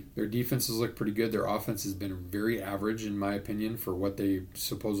anybody. Their defenses look pretty good. Their offense has been very average, in my opinion, for what they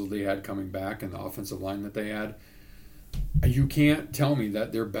supposedly had coming back and the offensive line that they had. You can't tell me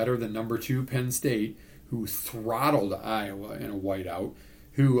that they're better than number 2 Penn State, who throttled Iowa in a whiteout,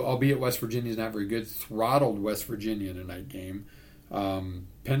 who, albeit West Virginia is not very good, throttled West Virginia in a night game.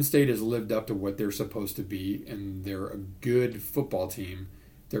 Penn State has lived up to what they're supposed to be, and they're a good football team.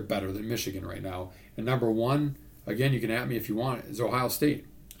 They're better than Michigan right now. And number 1, again, you can at me if you want, is Ohio State.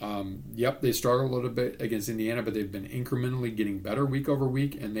 Yep, they struggled a little bit against Indiana, but they've been incrementally getting better week over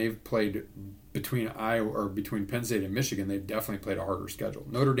week, and they've played between Penn State and Michigan. They've definitely played a harder schedule.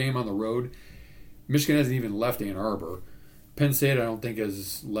 Notre Dame on the road. Michigan hasn't even left Ann Arbor. Penn State, I don't think,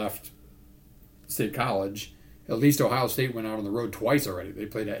 has left State College. At least Ohio State went out on the road twice already. They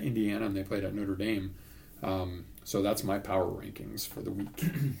played at Indiana and they played at Notre Dame. So that's my power rankings for the week.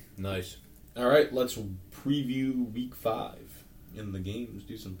 Nice. All right, let's preview week 5 in the games.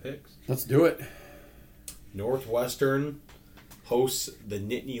 Do some picks. Let's do it. Northwestern hosts the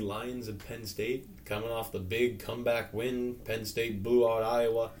Nittany Lions of Penn State, coming off the big comeback win. Penn State blew out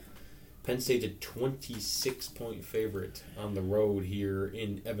Iowa. Penn State's a 26-point favorite on the road here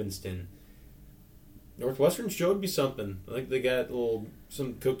in Evanston. Northwestern showed me something. I think they got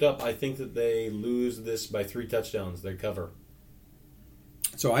some cooked up. I think that they lose this by 3 touchdowns. They cover.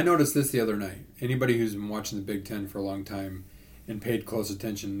 So I noticed this the other night. Anybody who's been watching the Big Ten for a long time and paid close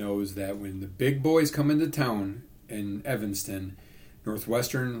attention knows that when the big boys come into town in Evanston,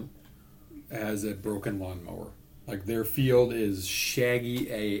 Northwestern has a broken lawnmower. Like, their field is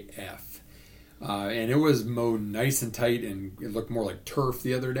shaggy AF. And it was mowed nice and tight, and it looked more like turf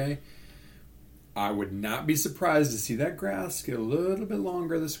the other day. I would not be surprised to see that grass get a little bit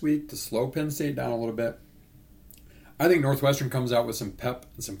longer this week to slow Penn State down a little bit. I think Northwestern comes out with some pep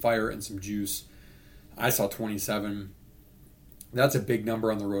and some fire and some juice. I saw 27. That's a big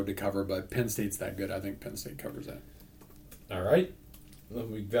number on the road to cover, but Penn State's that good. I think Penn State covers that. All right.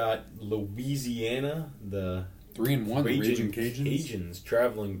 Then we've got Louisiana, the 3-1, the Raging Cajuns.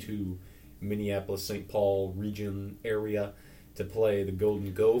 Traveling to Minneapolis, St. Paul region area to play the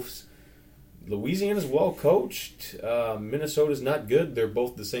Golden Gophers. Louisiana's well coached. Minnesota's not good. They're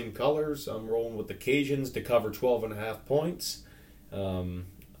both the same colors. I'm rolling with the Cajuns to cover 12.5 points.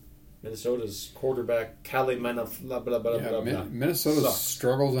 Minnesota's quarterback, Cali Minnesota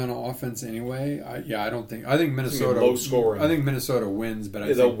struggles on offense anyway. I think Minnesota low scoring. I think Minnesota wins, but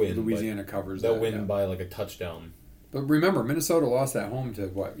I think Louisiana covers. They'll win by like a touchdown. But remember, Minnesota lost at home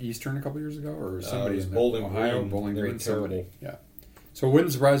to Eastern a couple years ago, or somebody in Ohio, Bowling Green, somebody. Yeah. So it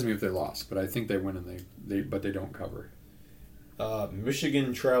wouldn't surprise me if they lost, but I think they win and they don't cover.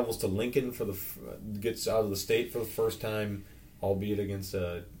 Michigan travels to Lincoln gets out of the state for the first time, albeit against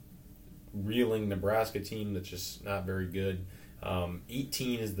a reeling Nebraska team that's just not very good.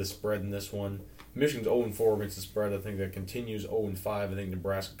 18 is the spread in this one. Michigan's 0-4 against the spread. I think that continues. 0-5. I think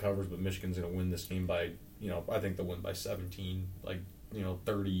Nebraska covers, but Michigan's going to win this game by, I think they'll win by 17,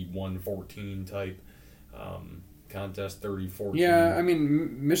 31-14 type contest, 30-14. Yeah, I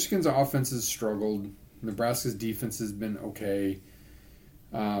mean, Michigan's offense has struggled. Nebraska's defense has been okay.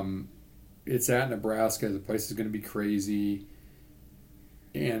 It's at Nebraska. The place is going to be crazy.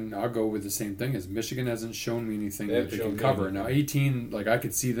 And I'll go with the same thing as Michigan hasn't shown me anything that they can cover. Now, 18, I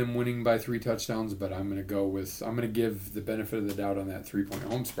could see them winning by 3 touchdowns, but I'm going to give the benefit of the doubt on that 3-point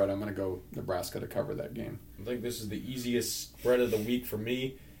home spread. I'm going to go Nebraska to cover that game. I think this is the easiest spread of the week for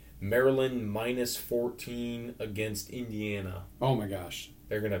me. Maryland -14 against Indiana. Oh my gosh.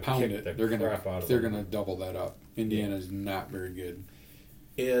 They're going to pound kick it. the They're crap out of They're them. going to double that up. Indiana's not very good.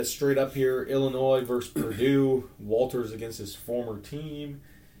 Yeah, straight up here, Illinois versus Purdue. Walters against his former team.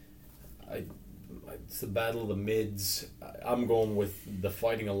 It's the battle of the mids. I'm going with the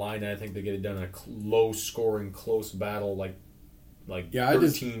Fighting Illini. I think they get it done in a low-scoring, close battle, like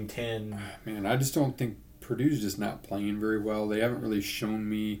 13-10. Man, I just don't think Purdue's just not playing very well. They haven't really shown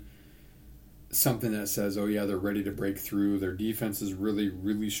me something that says, oh yeah, they're ready to break through. Their defense is really,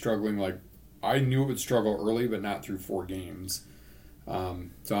 really struggling. I knew it would struggle early, but not through 4 games.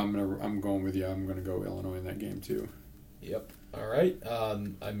 So I'm going with you. I'm going to go Illinois in that game too. Yep. All right.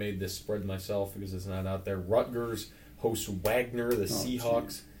 I made this spread myself because it's not out there. Rutgers hosts Wagner, the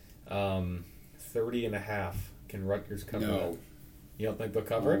Seahawks. 30.5. Can Rutgers cover that? You don't think they'll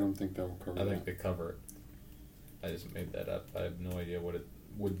cover it? I don't think they'll cover it. I think they cover it. I just made that up. I have no idea what it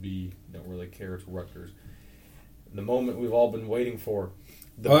would be. Don't really care. It's Rutgers. The moment we've all been waiting for.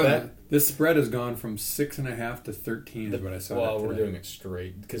 This spread has gone from 6.5 to 13 is what I saw. Well, we're doing it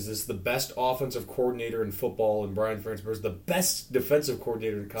straight because this is the best offensive coordinator in football, and Brian Ferentz is the best defensive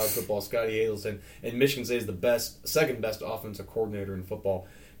coordinator in college football, Scotty Adelson, and Michigan State is the second best offensive coordinator in football.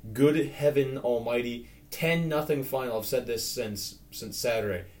 Good heaven almighty, 10-0 final. I've said this since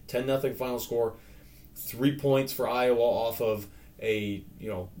Saturday. 10-0 final score. 3 points for Iowa off of a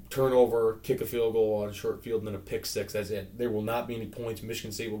turnover, kick a field goal on a short field, and then a pick six. That's it. There will not be any points.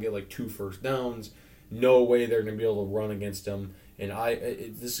 Michigan State will get 2 first downs. No way they're going to be able to run against them. And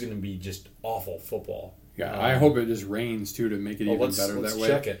this is going to be just awful football. Yeah, I hope it just rains too to make it even better that way.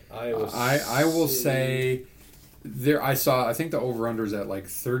 Check it. I will say there. I think the over under is at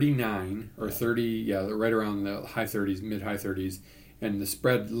 39 or 30. Yeah, right around the high 30s, mid high 30s. And the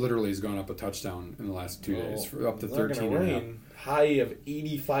spread literally has gone up a touchdown in the last 2 days, up to 13.5. High of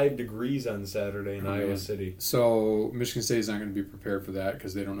 85 degrees on Saturday in Iowa City. So Michigan State is not going to be prepared for that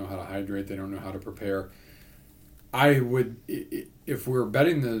because they don't know how to hydrate. They don't know how to prepare. I would, if we're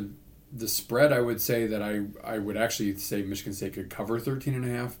betting the spread, I would say that I would actually say Michigan State could cover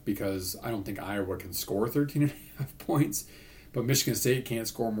 13.5 because I don't think Iowa can score 13.5 points. But Michigan State can't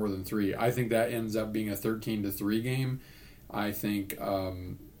score more than 3. I think that ends up being a 13-3 game. I think,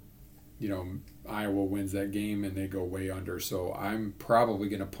 Iowa wins that game and they go way under. So I'm probably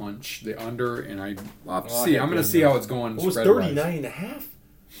going to punch the under, and I'll see. I'm going to see how it's going. It was 39.5.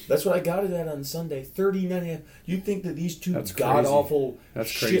 That's what I got it at on Sunday. 39.5. You think that these two god-awful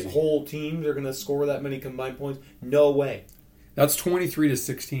shithole teams are going to score that many combined points? No way. That's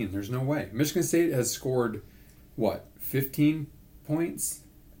 23-16. There's no way. Michigan State has scored, 15 points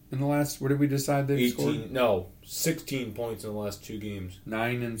in the last, what did we decide they've scored? No, 16 points in the last 2 games.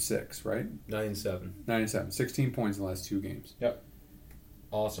 9 and 6, right? 9 and 7. 9 and 7. 16 points in the last 2 games. Yep.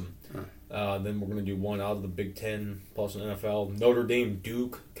 Awesome. Then we're going to do one out of the Big Ten plus an NFL. Notre Dame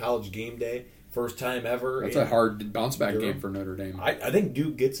Duke college game day. First time ever. That's a hard bounce back game for Notre Dame. I think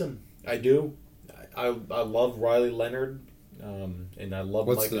Duke gets them. I do. I love Riley Leonard. And I love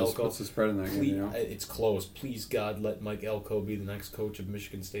Mike Elko. What's the spread in that game? You know? It's close. Please, God, let Mike Elko be the next coach of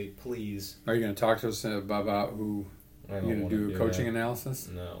Michigan State. Please. Are you going to talk to us about who you're going to do a coaching analysis?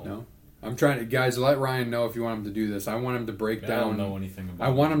 No. I'm trying to, guys, let Ryan know if you want him to do this. I want him to break down. I don't know anything about I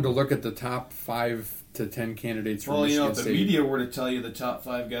want him to look at the top 5 to 10 candidates for Michigan State. If the media were to tell you the top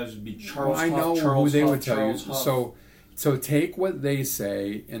 5 guys would be Charles Huff, I know Charles who they Huff, would tell Charles you. Huff. So take what they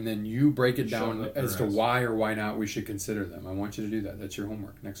say, and then you break it down as to ass. why or why not we should consider them. I want you to do that. That's your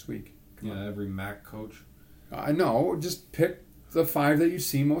homework next week. Come on. Every MAC coach. I know. Just pick the 5 that you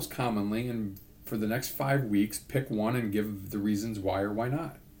see most commonly, and for the next 5 weeks, pick one and give the reasons why or why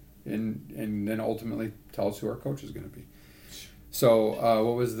not. And then ultimately tell us who our coach is going to be. So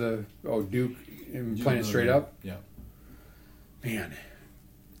what was Duke playing it straight up? Yeah. Man,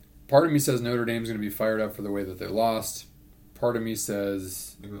 part of me says Notre Dame's going to be fired up for the way that they lost. Part of me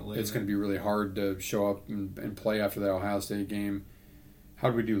says it's going to be really hard to show up and play after that Ohio State game. How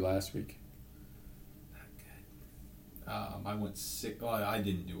did we do last week? I went 6. Well, I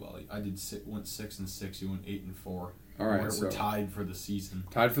didn't do well. Went 6 and 6. You went 8 and 4. All right, we're tied for the season.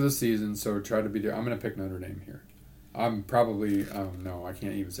 Tied for the season, so try to be there. I'm going to pick Notre Dame here. I'm probably no, I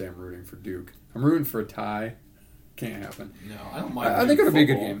can't even say I'm rooting for Duke. I'm rooting for a tie. Can't happen. No, I don't mind. I think it'll be a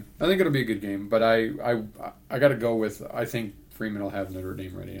good game. But I got to go with. I think Freeman will have Notre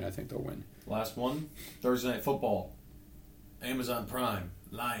Dame ready, and I think they'll win. Last one, Thursday Night Football. Amazon Prime.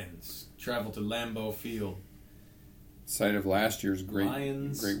 Lions travel to Lambeau Field. Site of last year's great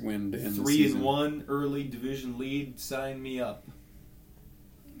win to end the season. 3-1 early division lead. Sign me up.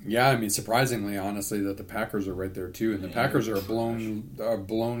 Yeah, I mean, surprisingly, honestly, that the Packers are right there too, and the Packers are a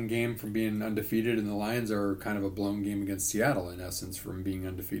blown game from being undefeated, and the Lions are kind of a blown game against Seattle in essence from being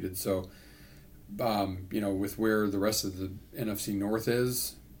undefeated. So, with where the rest of the NFC North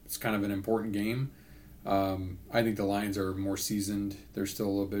is, it's kind of an important game. I think the Lions are more seasoned. They're still a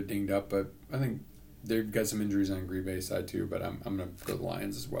little bit dinged up, but I think they've got some injuries on Green Bay's side too. But I'm going to go the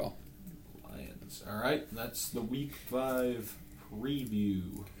Lions as well. Lions. All right, that's the Week 5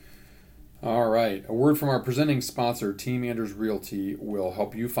 preview. All right. A word from our presenting sponsor, Team Anders Realty, will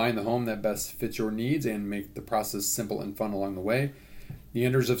help you find the home that best fits your needs and make the process simple and fun along the way. The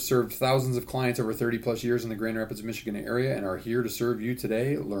Anders have served thousands of clients over 30-plus years in the Grand Rapids, Michigan area and are here to serve you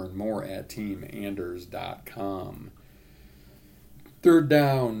today. Learn more at teamanders.com. Third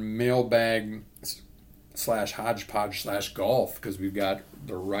down, mailbag / hodgepodge / golf, because we've got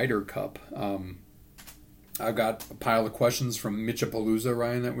the Ryder Cup. I've got a pile of questions from Mitch A-Palooza,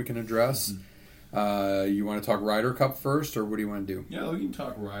 Ryan, that we can address. You want to talk Ryder Cup first, or what do you want to do? Yeah, we can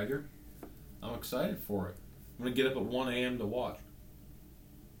talk Ryder. I'm excited for it. I'm going to get up at 1 a.m. to watch.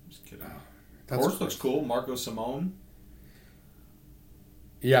 Just kidding. Course looks cool. Marco Simone.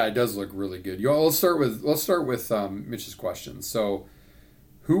 Yeah, it does look really good. Let's start with Mitch's questions. So,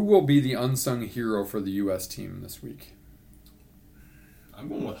 who will be the unsung hero for the U.S. team this week? I'm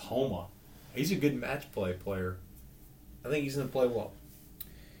going with Homa. He's a good match play player. I think he's going to play well.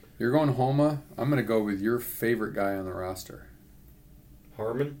 You're going Homa. I'm going to go with your favorite guy on the roster.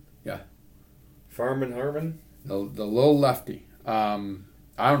 Harmon? Yeah. Farman Harmon? The little lefty. I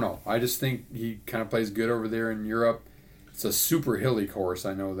don't know. I just think he kind of plays good over there in Europe. It's a super hilly course,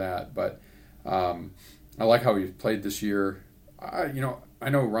 I know that. But I like how he played this year. I know,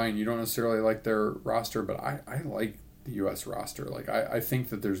 Ryan, you don't necessarily like their roster, but I like the U.S. roster. Like I think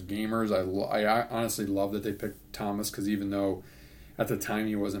that there's gamers. I honestly love that they picked Thomas, because even though at the time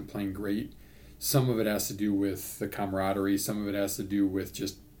he wasn't playing great, some of it has to do with the camaraderie. Some of it has to do with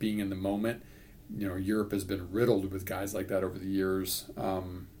just being in the moment. Europe has been riddled with guys like that over the years.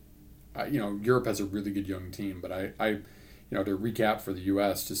 Europe has a really good young team, but to recap for the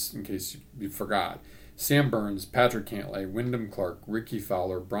U.S., just in case you forgot, Sam Burns, Patrick Cantlay, Wyndham Clark, Ricky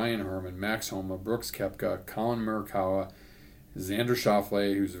Fowler, Brian Harmon, Max Homa, Brooks Koepka, Colin Morikawa, Xander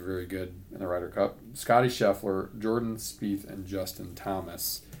Schauffele, who's very good in the Ryder Cup, Scotty Scheffler, Jordan Spieth, and Justin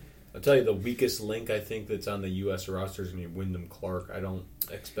Thomas. I'll tell you, the weakest link I think that's on the U.S. roster is going to be Wyndham Clark. I don't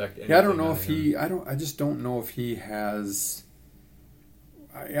expect anything. Yeah, I don't know if he. I just don't know if he has.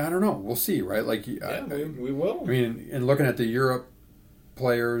 I don't know. We'll see, right? Like, we will. I mean, and looking at the Europe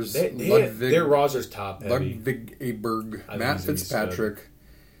players. Their roster's top heavy. Ludwig Aberg, I think Matt he's gonna be Fitzpatrick,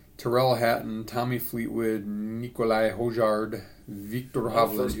 Terrell Hatton, Tommy Fleetwood, Nikolai Hojard, Victor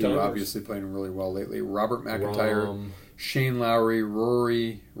Hovland, who obviously playing really well lately, Robert McIntyre, Shane Lowry,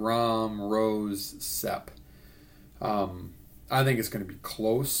 Rory, Rahm, Rose, Sepp. I think it's going to be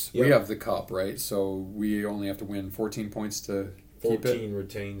close. Yep. We have the cup, right? So we only have to win 14 points to keep it. 14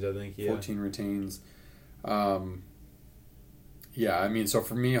 retains, I think, yeah. 14 retains. Yeah, I mean, so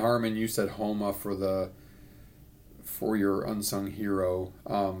for me, Harmon, you said Homa for your unsung hero.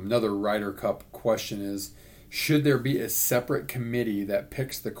 Another Ryder Cup question is, should there be a separate committee that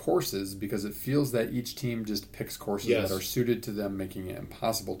picks the courses, because it feels that each team just picks courses that are suited to them, making it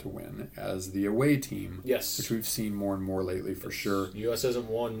impossible to win as the away team, which we've seen more and more lately for sure. The U.S. hasn't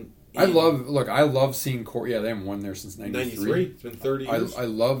won. I love seeing they haven't won there since 93. It's been 30 years. I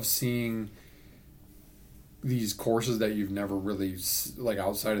love seeing these courses that you've never really, like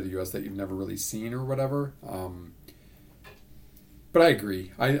outside of the U.S., that you've never really seen or whatever. But I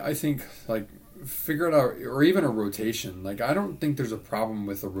agree. I think, like, figure it out, or even a rotation. Like, I don't think there's a problem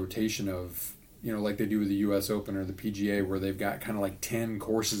with a rotation of, like they do with the U.S. Open or the PGA, where they've got kind of like 10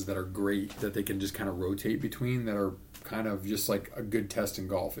 courses that are great that they can just kind of rotate between, that are kind of just like a good test in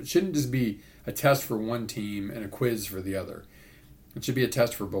golf. It shouldn't just be a test for one team and a quiz for the other. It should be a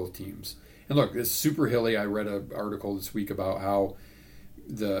test for both teams. And look, it's super hilly. I read an article this week about how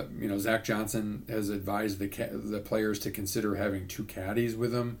Zach Johnson has advised the players to consider having 2 caddies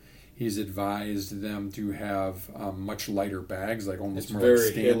with them. He's advised them to have much lighter bags, like almost more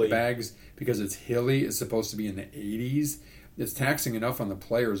like stand bags, because it's hilly. It's supposed to be in the 80s. It's taxing enough on the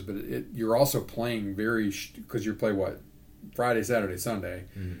players, but you're also playing because you play Friday, Saturday, Sunday,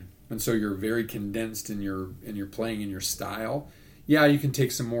 and so you're very condensed in your playing in your style. Yeah, you can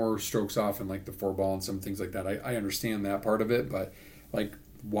take some more strokes off in like the 4-ball and some things like that. I understand that part of it, but like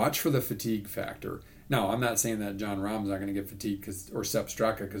watch for the fatigue factor. Now, I'm not saying that John Rahm's not going to get fatigued or Sepp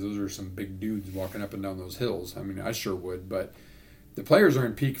Straka, because those are some big dudes walking up and down those hills. I mean, I sure would, but the players are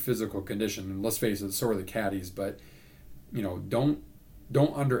in peak physical condition, and let's face it, so are the caddies. But don't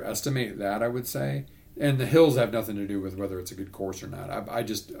underestimate that, I would say. And the hills have nothing to do with whether it's a good course or not. I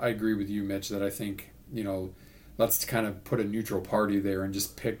agree with you, Mitch, that I think let's kind of put a neutral party there and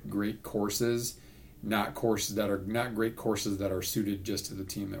just pick great courses. Not great courses that are suited just to the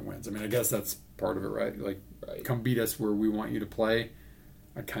team that wins. I mean, I guess that's part of it, right? Like, come beat us where we want you to play.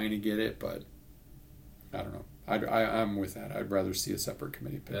 I kind of get it, but I don't know. I'm with that. I'd rather see a separate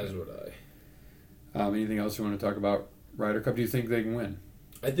committee pick. That's what anything else you want to talk about Ryder Cup? Do you think they can win?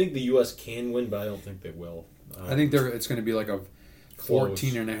 I think the U.S. can win, but I don't think they will. I think it's going to be like a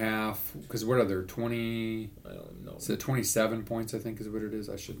 14.5, because what are there, 20? I don't know. Is it 27 points, I think is what it is?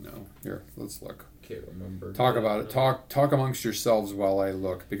 I should know. Here, let's look. Can't remember. Talk about it. Talk amongst yourselves while I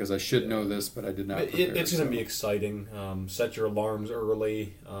look, because I should know this, but I did not prepare. It's going to be exciting. Set your alarms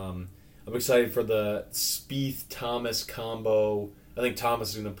early. I'm excited for the Spieth-Thomas combo. I think Thomas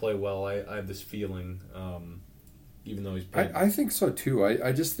is going to play well. I have this feeling, even though he's playing. I think so, too.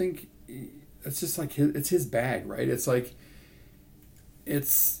 I just think it's just like it's his bag, right? It's like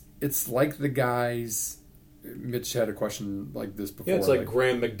it's like the guys. Mitch had a question like this before. Yeah, it's like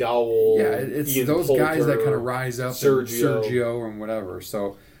Graham McDowell. Yeah, it's Ian those Poulter, guys that kind of rise up, Sergio and whatever.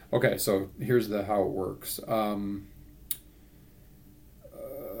 So, okay, so here's how it works.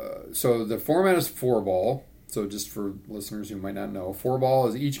 So the format is 4-ball. So just for listeners who might not know, 4-ball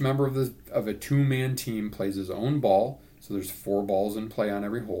is each member of a 2-man team plays his own ball. So there's 4 balls in play on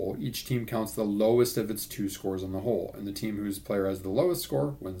every hole. Each team counts the lowest of its 2 scores on the hole, and the team whose player has the lowest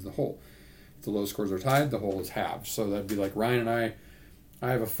score wins the hole. If the low scores are tied, the hole is halved. So that'd be like Ryan and I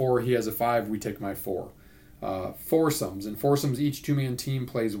have a 4, he has a 5, we take my 4. Foursomes. In foursomes, each 2-man team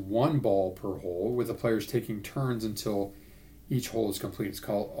plays 1 ball per hole, with the players taking turns until each hole is complete. It's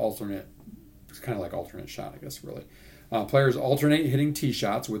called alternate. It's kind of like alternate shot, I guess, really. Players alternate hitting tee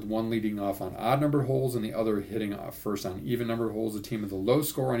shots, with one leading off on odd-numbered holes and the other hitting off first on even-numbered holes. The team with the low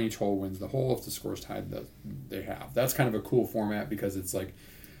score on each hole wins the hole. If the score is tied, they have. That's kind of a cool format, because it's like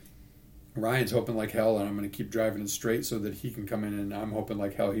Ryan's hoping like hell, and I'm going to keep driving it straight so that he can come in, and I'm hoping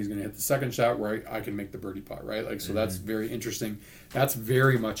like hell he's going to hit the second shot where I can make the birdie putt, right? Like, so that's very interesting. That's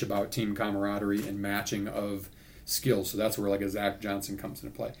very much about team camaraderie and matching of skills. So that's where like a Zach Johnson comes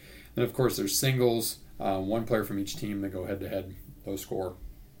into play. Then, of course, there's singles. 1 player from each team. They go head-to-head, low score,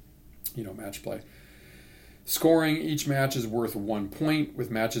 match play. Scoring, each match is worth 1 point,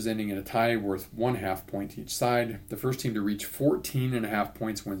 with matches ending in a tie worth 1/2 point each side. The first team to reach 14.5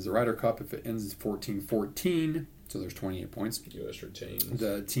 points wins the Ryder Cup. If it ends 14-14, so there's 28 points. The U.S. retains.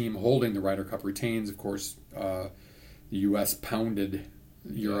 The team holding the Ryder Cup retains. Of course, the U.S. pounded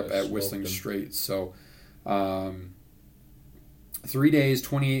Europe Yeah, at Whistling smoked Straits. So 3 days,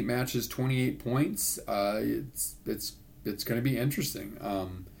 28 matches, 28 points. It's going to be interesting.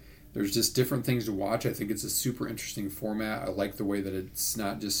 There's just different things to watch. I think it's a super interesting format. I like the way that it's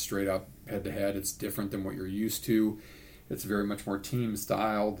not just straight up head-to-head. It's different than what you're used to. It's very much more team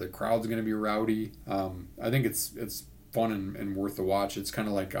style. The crowd's going to be rowdy. I think it's fun and worth the watch. It's kind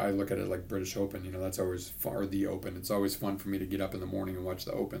of like, I look at it like British Open. That's always fun, or the Open. It's always fun for me to get up in the morning and watch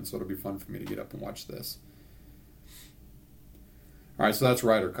the Open, so it'll be fun for me to get up and watch this. All right, so that's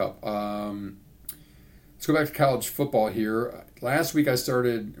Ryder Cup. Let's go back to college football here. Last week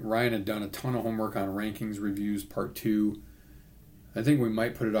Ryan had done a ton of homework on rankings reviews, part 2. I think we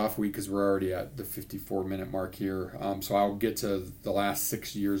might put it off a week because we're already at the 54-minute mark here. So I'll get to the last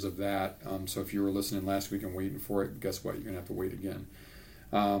 6 years of that. So if you were listening last week and waiting for it, guess what? You're going to have to wait again.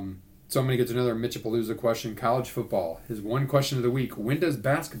 So I'm going to get to another Mitch A-Palooza question. College football. His one question of the week. When does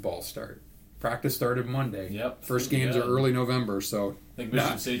basketball start? Practice started Monday. Yep. First games are early November. So I think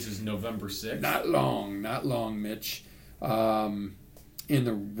Michigan State's is November 6th. Not long, Mitch. In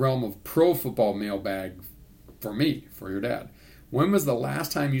the realm of pro football mailbag, for your dad. When was the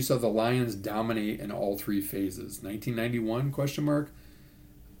last time you saw the Lions dominate in all 3 phases? 1991? Question mark.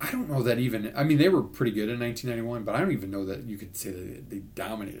 I don't know that even. I mean, they were pretty good in 1991, but I don't even know that you could say that they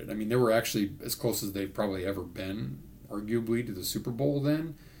dominated. I mean, they were actually as close as they've probably ever been, arguably, to the Super Bowl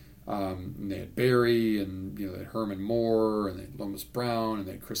then. And they had Barry, and they had Herman Moore, and they had Lomas Brown, and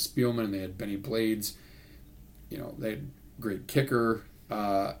they had Chris Spielman, and they had Benny Blades. They had great kicker.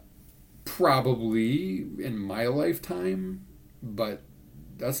 Probably in my lifetime, but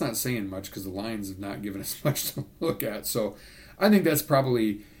that's not saying much because the Lions have not given us much to look at. So I think that's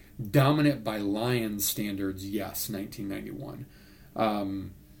probably dominant by Lions standards. Yes,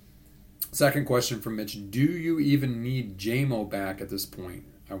 1991. Second question from Mitch: do you even need J-Mo back at this point?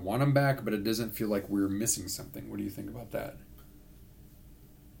 I want him back, but it doesn't feel like we're missing something. What do you think about that?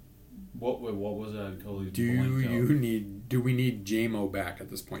 What was that? Totally Do we need J-Mo back at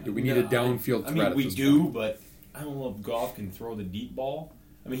this point? Do we need a downfield threat? I mean, we at this do, point? but I don't know if Goff can throw the deep ball.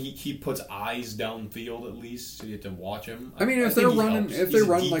 I mean, he puts eyes downfield at least, so you have to watch him. I mean, if they run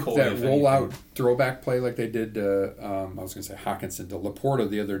like that rollout throwback play like they did to, I was going to say Hawkinson to Laporta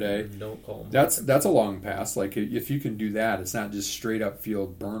the other day. Don't call him. That's a long pass. Like, if you can do that, it's not just straight up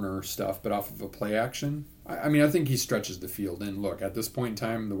field burner stuff, but off of a play action. I mean, I think he stretches the field. And look, at this point in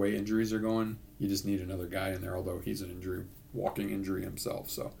time, the way injuries are going, you just need another guy in there, although he's an walking injury himself,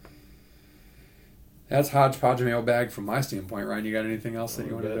 so. That's hodgepodge mailbag from my standpoint. Ryan, you got anything else that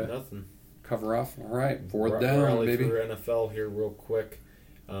you wanted to cover off? All right, fourth down, baby. For NFL here real quick.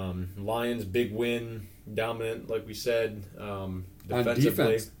 Lions, big win, dominant, like we said.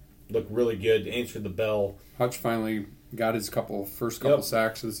 Defensively, looked really good, answered the bell. Hutch finally got his first couple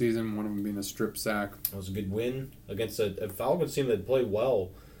sacks of the season, one of them being a strip sack. That was a good win against a Falcons team that played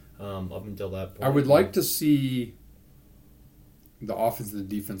well up until that point. I would like to see the offense and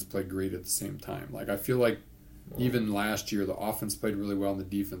the defense play great at the same time. Like, I feel like even last year, the offense played really well and the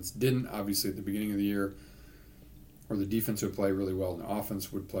defense didn't. Obviously, at the beginning of the year, or the defense would play really well and the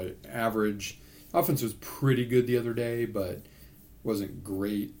offense would play average. Offense was pretty good the other day, but wasn't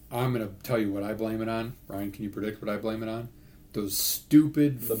great. I'm going to tell you what I blame it on. Ryan, can you predict what I blame it on? Those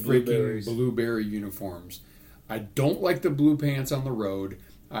stupid freaking blueberry uniforms. I don't like the blue pants on the road.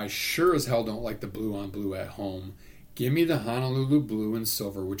 I sure as hell don't like the blue on blue at home. Give me the Honolulu blue and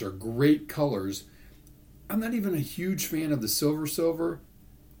silver, which are great colors. I'm not even a huge fan of the silver.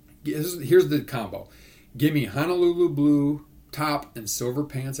 Here's the combo. Give me Honolulu blue top and silver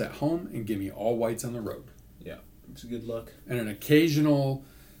pants at home, and give me all whites on the road. Yeah, it's a good look. And an occasional,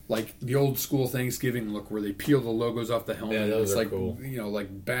 like the old school Thanksgiving look where they peel the logos off the helmet. Yeah, those it's are like cool.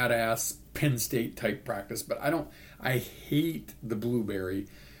 Like badass Penn State type practice. But I hate the blueberry.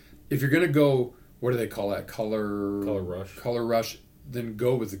 If you're gonna go, what do they call that? Color rush. Then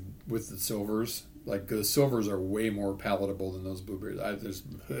go with the silvers. Like, the silvers are way more palatable than those blueberries. I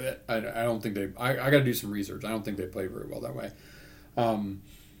don't think I got to do some research. I don't think they play very well that way.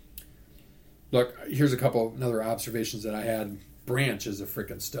 Look, here's another observations that I had. Branch is a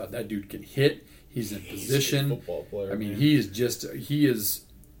freaking stud. That dude can hit. He's in position. A football player, I mean, man.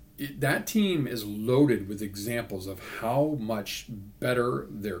 That team is loaded with examples of how much better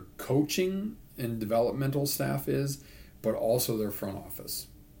their coaching and developmental staff is, but also their front office.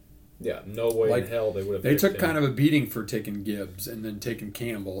 Yeah, no way in hell they would have. They took kind of a beating for taking Gibbs, and then taking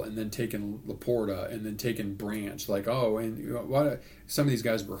Campbell, and then taking Laporta, and then taking Branch. Like, some of these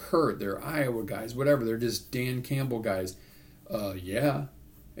guys were hurt. They're Iowa guys, whatever. They're just Dan Campbell guys. Yeah.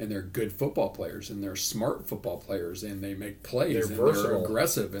 and they're good football players, and they're smart football players, and they make plays, They're and versatile. they're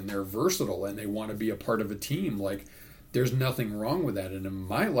aggressive, and they're versatile, and they want to be a part of a team. Like, there's nothing wrong with that. And in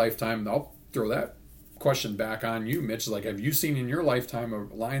my lifetime, I'll throw that question back on you, Mitch. Like, have you seen in your lifetime a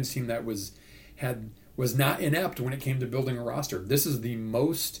Lions team that was not inept when it came to building a roster? This is the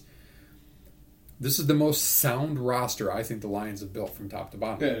most sound roster I think the Lions have built from top to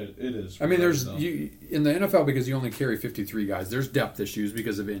bottom. Yeah, it is. I mean, there's in the NFL, because you only carry 53 guys, there's depth issues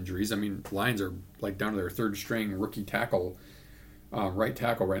because of injuries. I mean, Lions are like down to their third string rookie tackle, right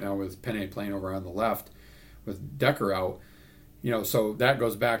tackle right now, with Penny playing over on the left with Decker out. You know, so that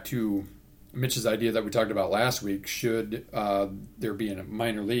goes back to Mitch's idea that we talked about last week. Should there be in a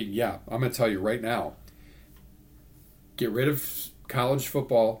minor league? Yeah, I'm going to tell you right now, get rid of college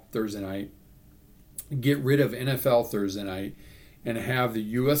football Thursday night, get rid of NFL Thursday night, and have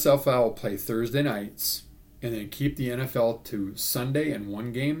the USFL play Thursday nights, and then keep the NFL to Sunday and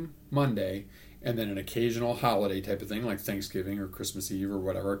one game Monday, and then an occasional holiday type of thing like Thanksgiving or Christmas Eve or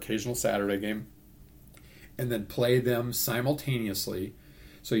whatever, occasional Saturday game, and then play them simultaneously.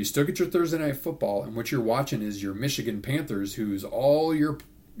 So you still get your Thursday night football, and what you're watching is your Michigan Panthers, who's all your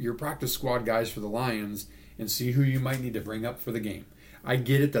practice squad guys for the Lions, and see who you might need to bring up for the game. I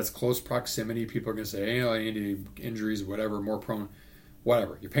get it, that's close proximity. People are going to say, hey, Andy, injuries, whatever, more prone,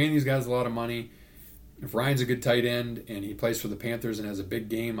 whatever. You're paying these guys a lot of money. If Ryan's a good tight end and he plays for the Panthers and has a big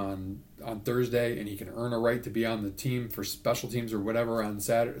game on Thursday, and he can earn a right to be on the team for special teams or whatever on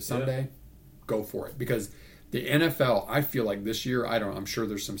Sunday, go for it. Because the NFL, I feel like this year, I'm sure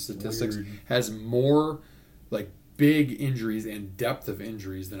there's some statistics, has more like big injuries and depth of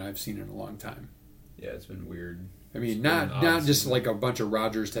injuries than I've seen in a long time. Yeah, it's been weird. I mean, not just like a bunch of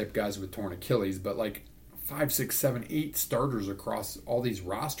Rodgers type guys with torn Achilles, but like 5, 6, 7, 8 starters across all these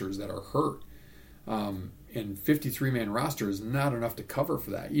rosters that are hurt. And 53-man roster is not enough to cover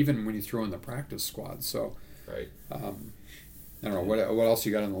for that, even when you throw in the practice squad. So, right. I don't know what else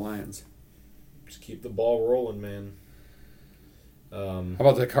you got on the Lions. Just keep the ball rolling, man. How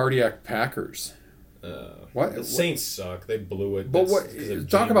about the cardiac Packers? The Saints suck. They blew it. But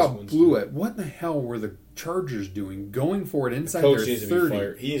talk about blew it. What in the hell were the Chargers doing? Going for it inside their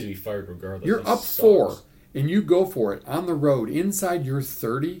 30. He needs to be fired regardless. You're up 4, and you go for it on the road inside your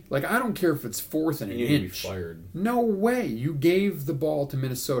 30. Like, I don't care if it's 4th and an inch. You need to be fired. No way. You gave the ball to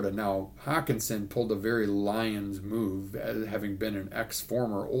Minnesota. Now, Hawkinson pulled a very Lions move, having been an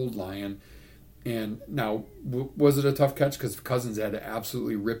ex-former old Lion. And now, was it a tough catch because Cousins had to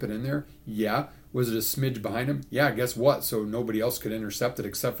absolutely rip it in there? Yeah. Was it a smidge behind him? Yeah, guess what? So nobody else could intercept it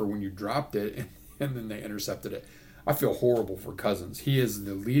except for when you dropped it, and then they intercepted it. I feel horrible for Cousins. He is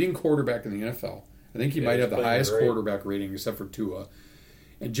the leading quarterback in the NFL. I think he might have the highest quarterback rating except for Tua.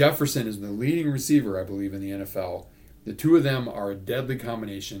 And Jefferson is the leading receiver, I believe, in the NFL. The two of them are a deadly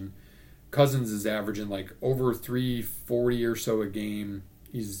combination. Cousins is averaging like over 340 or so a game.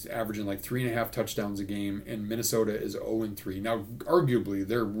 He's averaging like 3.5 touchdowns a game, and Minnesota is 0-3. Now, arguably,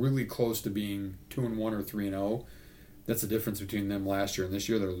 they're really close to being 2-1 or 3-0. That's the difference between them last year and this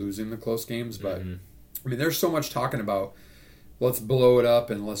year. They're losing the close games, but I mean, there's so much talking about let's blow it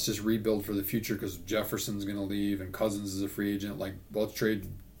up and let's just rebuild for the future because Jefferson's going to leave and Cousins is a free agent. Like, let's trade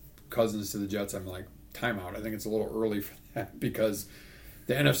Cousins to the Jets. I'm like, timeout. I think it's a little early for that because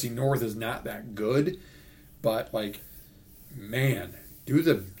the NFC North is not that good, but like, man.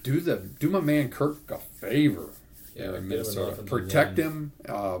 Do my man Kirk a favor in Minnesota. Protect him,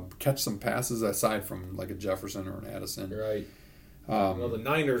 catch some passes aside from like a Jefferson or an Addison. Right. Well, the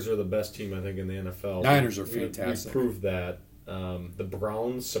Niners are the best team, I think, in the NFL. Niners are fantastic. We proved that. The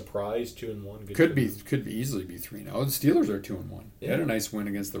Browns surprised 2-1. Could easily be 3-0. The Steelers are 2-1. They had a nice win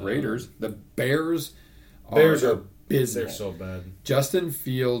against the Raiders. The Bears are abysmal. They're so bad. Justin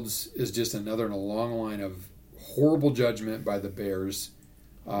Fields is just another in a long line of horrible judgment by the Bears.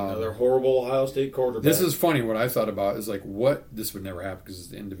 Another horrible Ohio State quarterback. This is funny. What I thought about is like, this would never happen because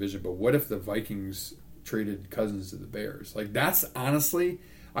it's in division, but what if the Vikings traded Cousins to the Bears? Like, that's honestly,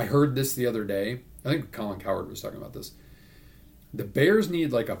 I heard this the other day. I think Colin Cowherd was talking about this. The Bears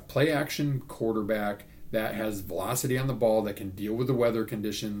need like a play action quarterback that has velocity on the ball that can deal with the weather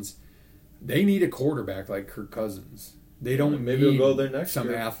conditions. They need a quarterback like Kirk Cousins. They don't need we'll go there next some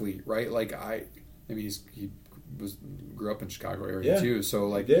year. Athlete, right? Like I mean, he grew up in Chicago area too, so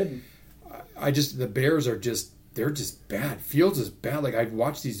like the Bears are they're just bad. Fields is bad. Like, I've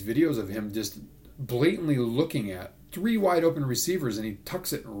watched these videos of him just blatantly looking at 3 wide open receivers and he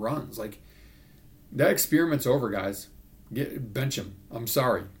tucks it and runs. Like, that experiment's over, guys. Bench him. I'm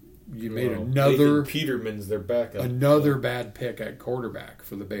sorry. You made another Peterman's their backup. Another bad pick at quarterback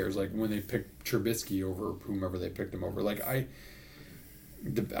for the Bears. Like when they picked Trubisky over whomever they picked him over. Like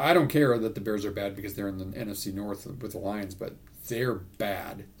I don't care that the Bears are bad because they're in the NFC North with the Lions, but they're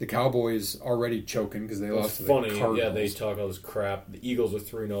bad. The Cowboys already choking because they lost to the Cardinals. Yeah, they talk all this crap. The Eagles are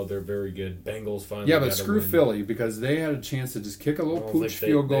 3-0. They're very good. Bengals finally. Yeah, but screw Philly because they had a chance to just kick a little pooch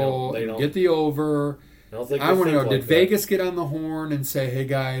field goal they and get the over. I want to know, did Vegas get on the horn and say, "Hey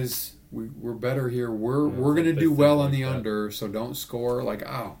guys, we're better here. We're going to do well on the under, so don't score." Like,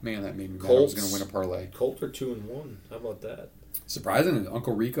 oh man, that made me mad. I was going to win a parlay. Colts are 2-1. How about that? Surprising,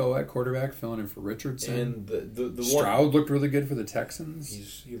 Uncle Rico at quarterback, filling in for Richardson. And the Stroud looked really good for the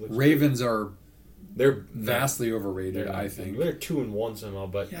Texans. Ravens are vastly overrated, I think. They're 2-1 somehow,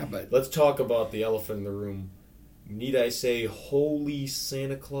 but let's talk about the elephant in the room. Need I say, holy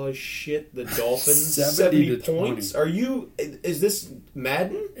Santa Claus shit, the Dolphins, 70 points? 20. Is this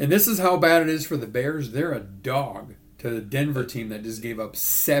Madden? And this is how bad it is for the Bears. They're a dog to the Denver team that just gave up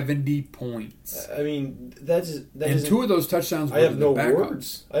 70 points. I mean, and two of those touchdowns were I have no backups.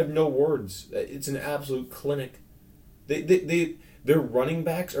 words. I have no words. It's an absolute clinic. Their running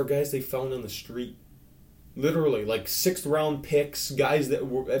backs are guys they found on the street. Literally, like 6th-round picks, guys that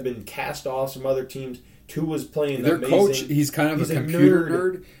have been cast off from other teams. Two was playing their amazing. coach. He's kind of a computer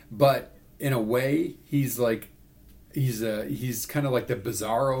nerd, but in a way, he's kind of like the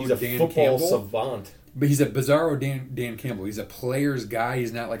bizarro he's a Dan football Campbell. savant. But he's a bizarro Dan Campbell. He's a player's guy.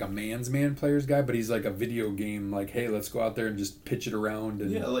 He's not like a man's man player's guy, but he's like a video game. Like, hey, let's go out there and just pitch it around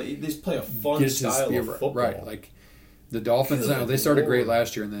and they just play a fun style of football. Right, like the Dolphins. They started great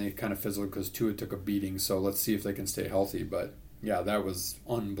last year and then they kind of fizzled because Tua took a beating. So let's see if they can stay healthy. But yeah, that was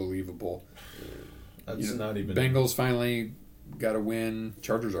unbelievable. That's not even. Bengals finally got a win.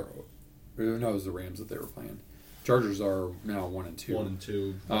 Chargers are. No, it was the Rams that they were playing. Chargers are now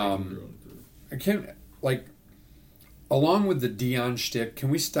 1-2. 1-2. I can't along with the Deion shtick. Can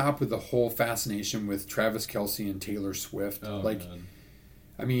we stop with the whole fascination with Travis Kelce and Taylor Swift? Man.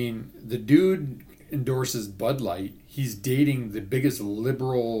 I mean, the dude endorses Bud Light. He's dating the biggest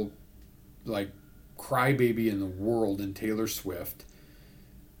liberal, crybaby in the world in Taylor Swift.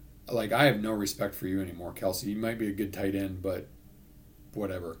 I have no respect for you anymore, Kelce. You might be a good tight end, but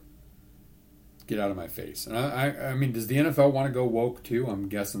whatever. Get out of my face. And I mean, does the NFL want to go woke too? I'm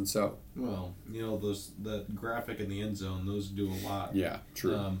guessing so. Well, that graphic in the end zone, those do a lot. Yeah,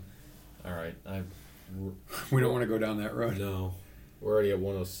 true. All right. We don't want to go down that road. No. We're already at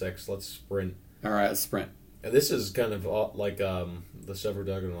 106. Let's sprint. All right, let's sprint. And this is kind of like the Sever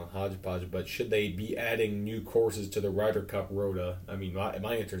Duggan on Hodgepodge, but should they be adding new courses to the Ryder Cup Rota? I mean,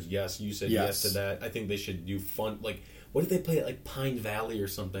 my answer is yes. You said yes to that. I think they should do fun. What if they play at Pine Valley or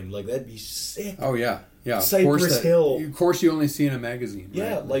something? That'd be sick. Oh, yeah. Yeah. Cypress Hill. Of course you only see in a magazine.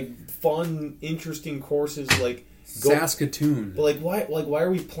 Yeah, right? Fun, interesting courses Saskatoon. But why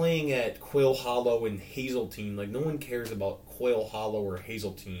are we playing at Quail Hollow and Hazeltine? No one cares about Quail Hollow or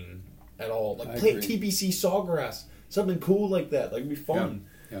Hazeltine at all. Play at TBC Sawgrass. Something cool like that. It'd be fun.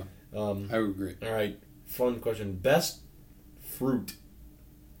 Yeah. I would agree. All right. Fun question. Best fruit.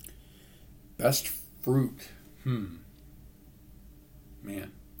 Best fruit.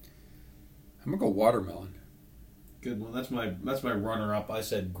 Man. I'm going to go watermelon. Good one. That's my runner-up. I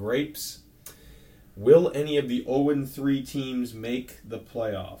said grapes. Will any of the 0-3 teams make the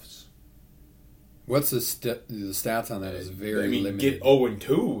playoffs? What's the stats on that? Is very limited. Get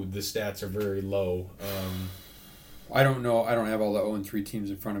 0-2. The stats are very low. I don't know. I don't have all the 0-3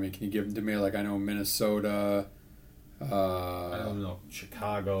 teams in front of me. Can you give them to me? I know Minnesota. I don't know.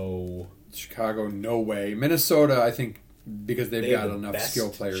 Chicago, no way. Minnesota, I think, because they've got enough skill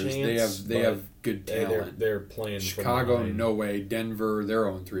players. They have good talent. They're playing. Chicago, no way. Denver, they're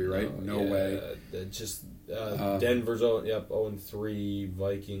 0-3, right? No way. Denver's 0-3.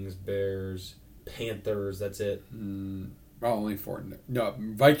 Vikings, Bears, Panthers. That's it. Only 4. No,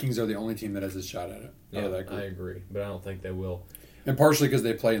 Vikings are the only team that has a shot at it. Yeah, I agree, but I don't think they will. And partially because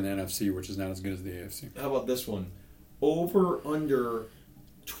they play in the NFC, which is not as good as the AFC. How about this one? Over under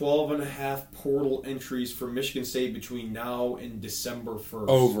 12.5 portal entries for Michigan State between now and December 1st.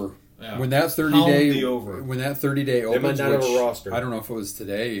 Over. Yeah. When that 30-day over. When that 30-day opens, they might not have a roster. I don't know if it was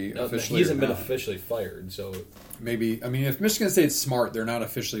today officially. He hasn't been officially fired, so maybe. I mean, if Michigan State's smart, they're not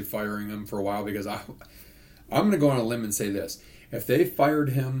officially firing him for a while because I'm going to go on a limb and say this: if they fired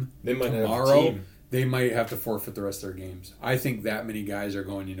him tomorrow, they might have to forfeit the rest of their games. I think that many guys are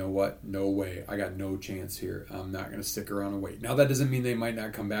going, you know what? No way. I got no chance here. I'm not going to stick around and wait. Now, that doesn't mean they might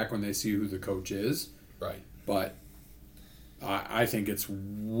not come back when they see who the coach is. Right. But I think it's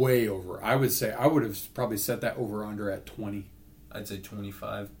way over. I would say I would have probably set that over-under at 20. I'd say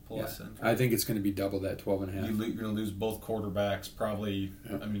 25 plus. Yeah. I think it's going to be double that, 12.5. You're going to lose both quarterbacks probably.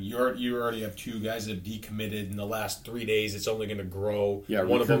 Yep. I mean, you already have 2 guys that have decommitted in the last 3 days. It's only going to grow. Yeah,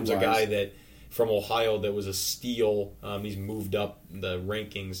 one of them's a recruit-wise. guy that from Ohio that was a steal. He's moved up the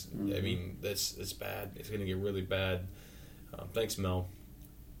rankings. Mm-hmm. I mean, it's bad. It's going to get really bad. Thanks, Mel.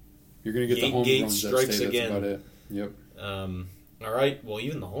 You're going to get the home Gates runs that strikes state. again. That's about it. Yep. All right. Well,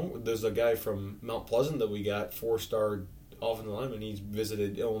 even the home. There's a guy from Mount Pleasant that we got 4-star offensive lineman. He's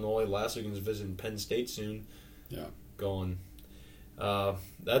visited Illinois last week and is visiting Penn State soon. Yeah. Going.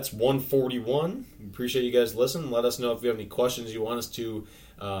 That's 141. Appreciate you guys listening. Let us know if you have any questions you want us to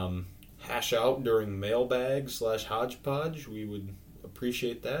hash out during mailbag /hodgepodge. We would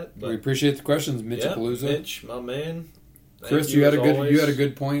appreciate that. But We appreciate the questions, Mitch. yeah, A-Palooza. Mitch, my man. Chris, Thank you had as a good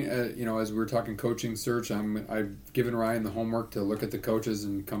always. point. As we were talking coaching search, I've given Ryan the homework to look at the coaches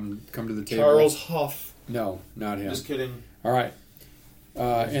and come to the table. Charles Huff. No, not him. Just kidding. All right.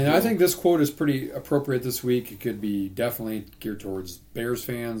 And I think this quote is pretty appropriate this week. It could be definitely geared towards Bears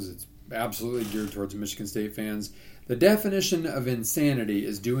fans. It's absolutely geared towards Michigan State fans. The definition of insanity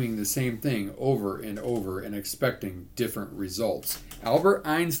is doing the same thing over and over and expecting different results. Albert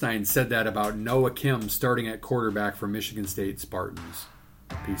Einstein said that about Noah Kim starting at quarterback for Michigan State Spartans.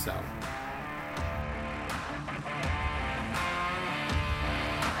 Peace out.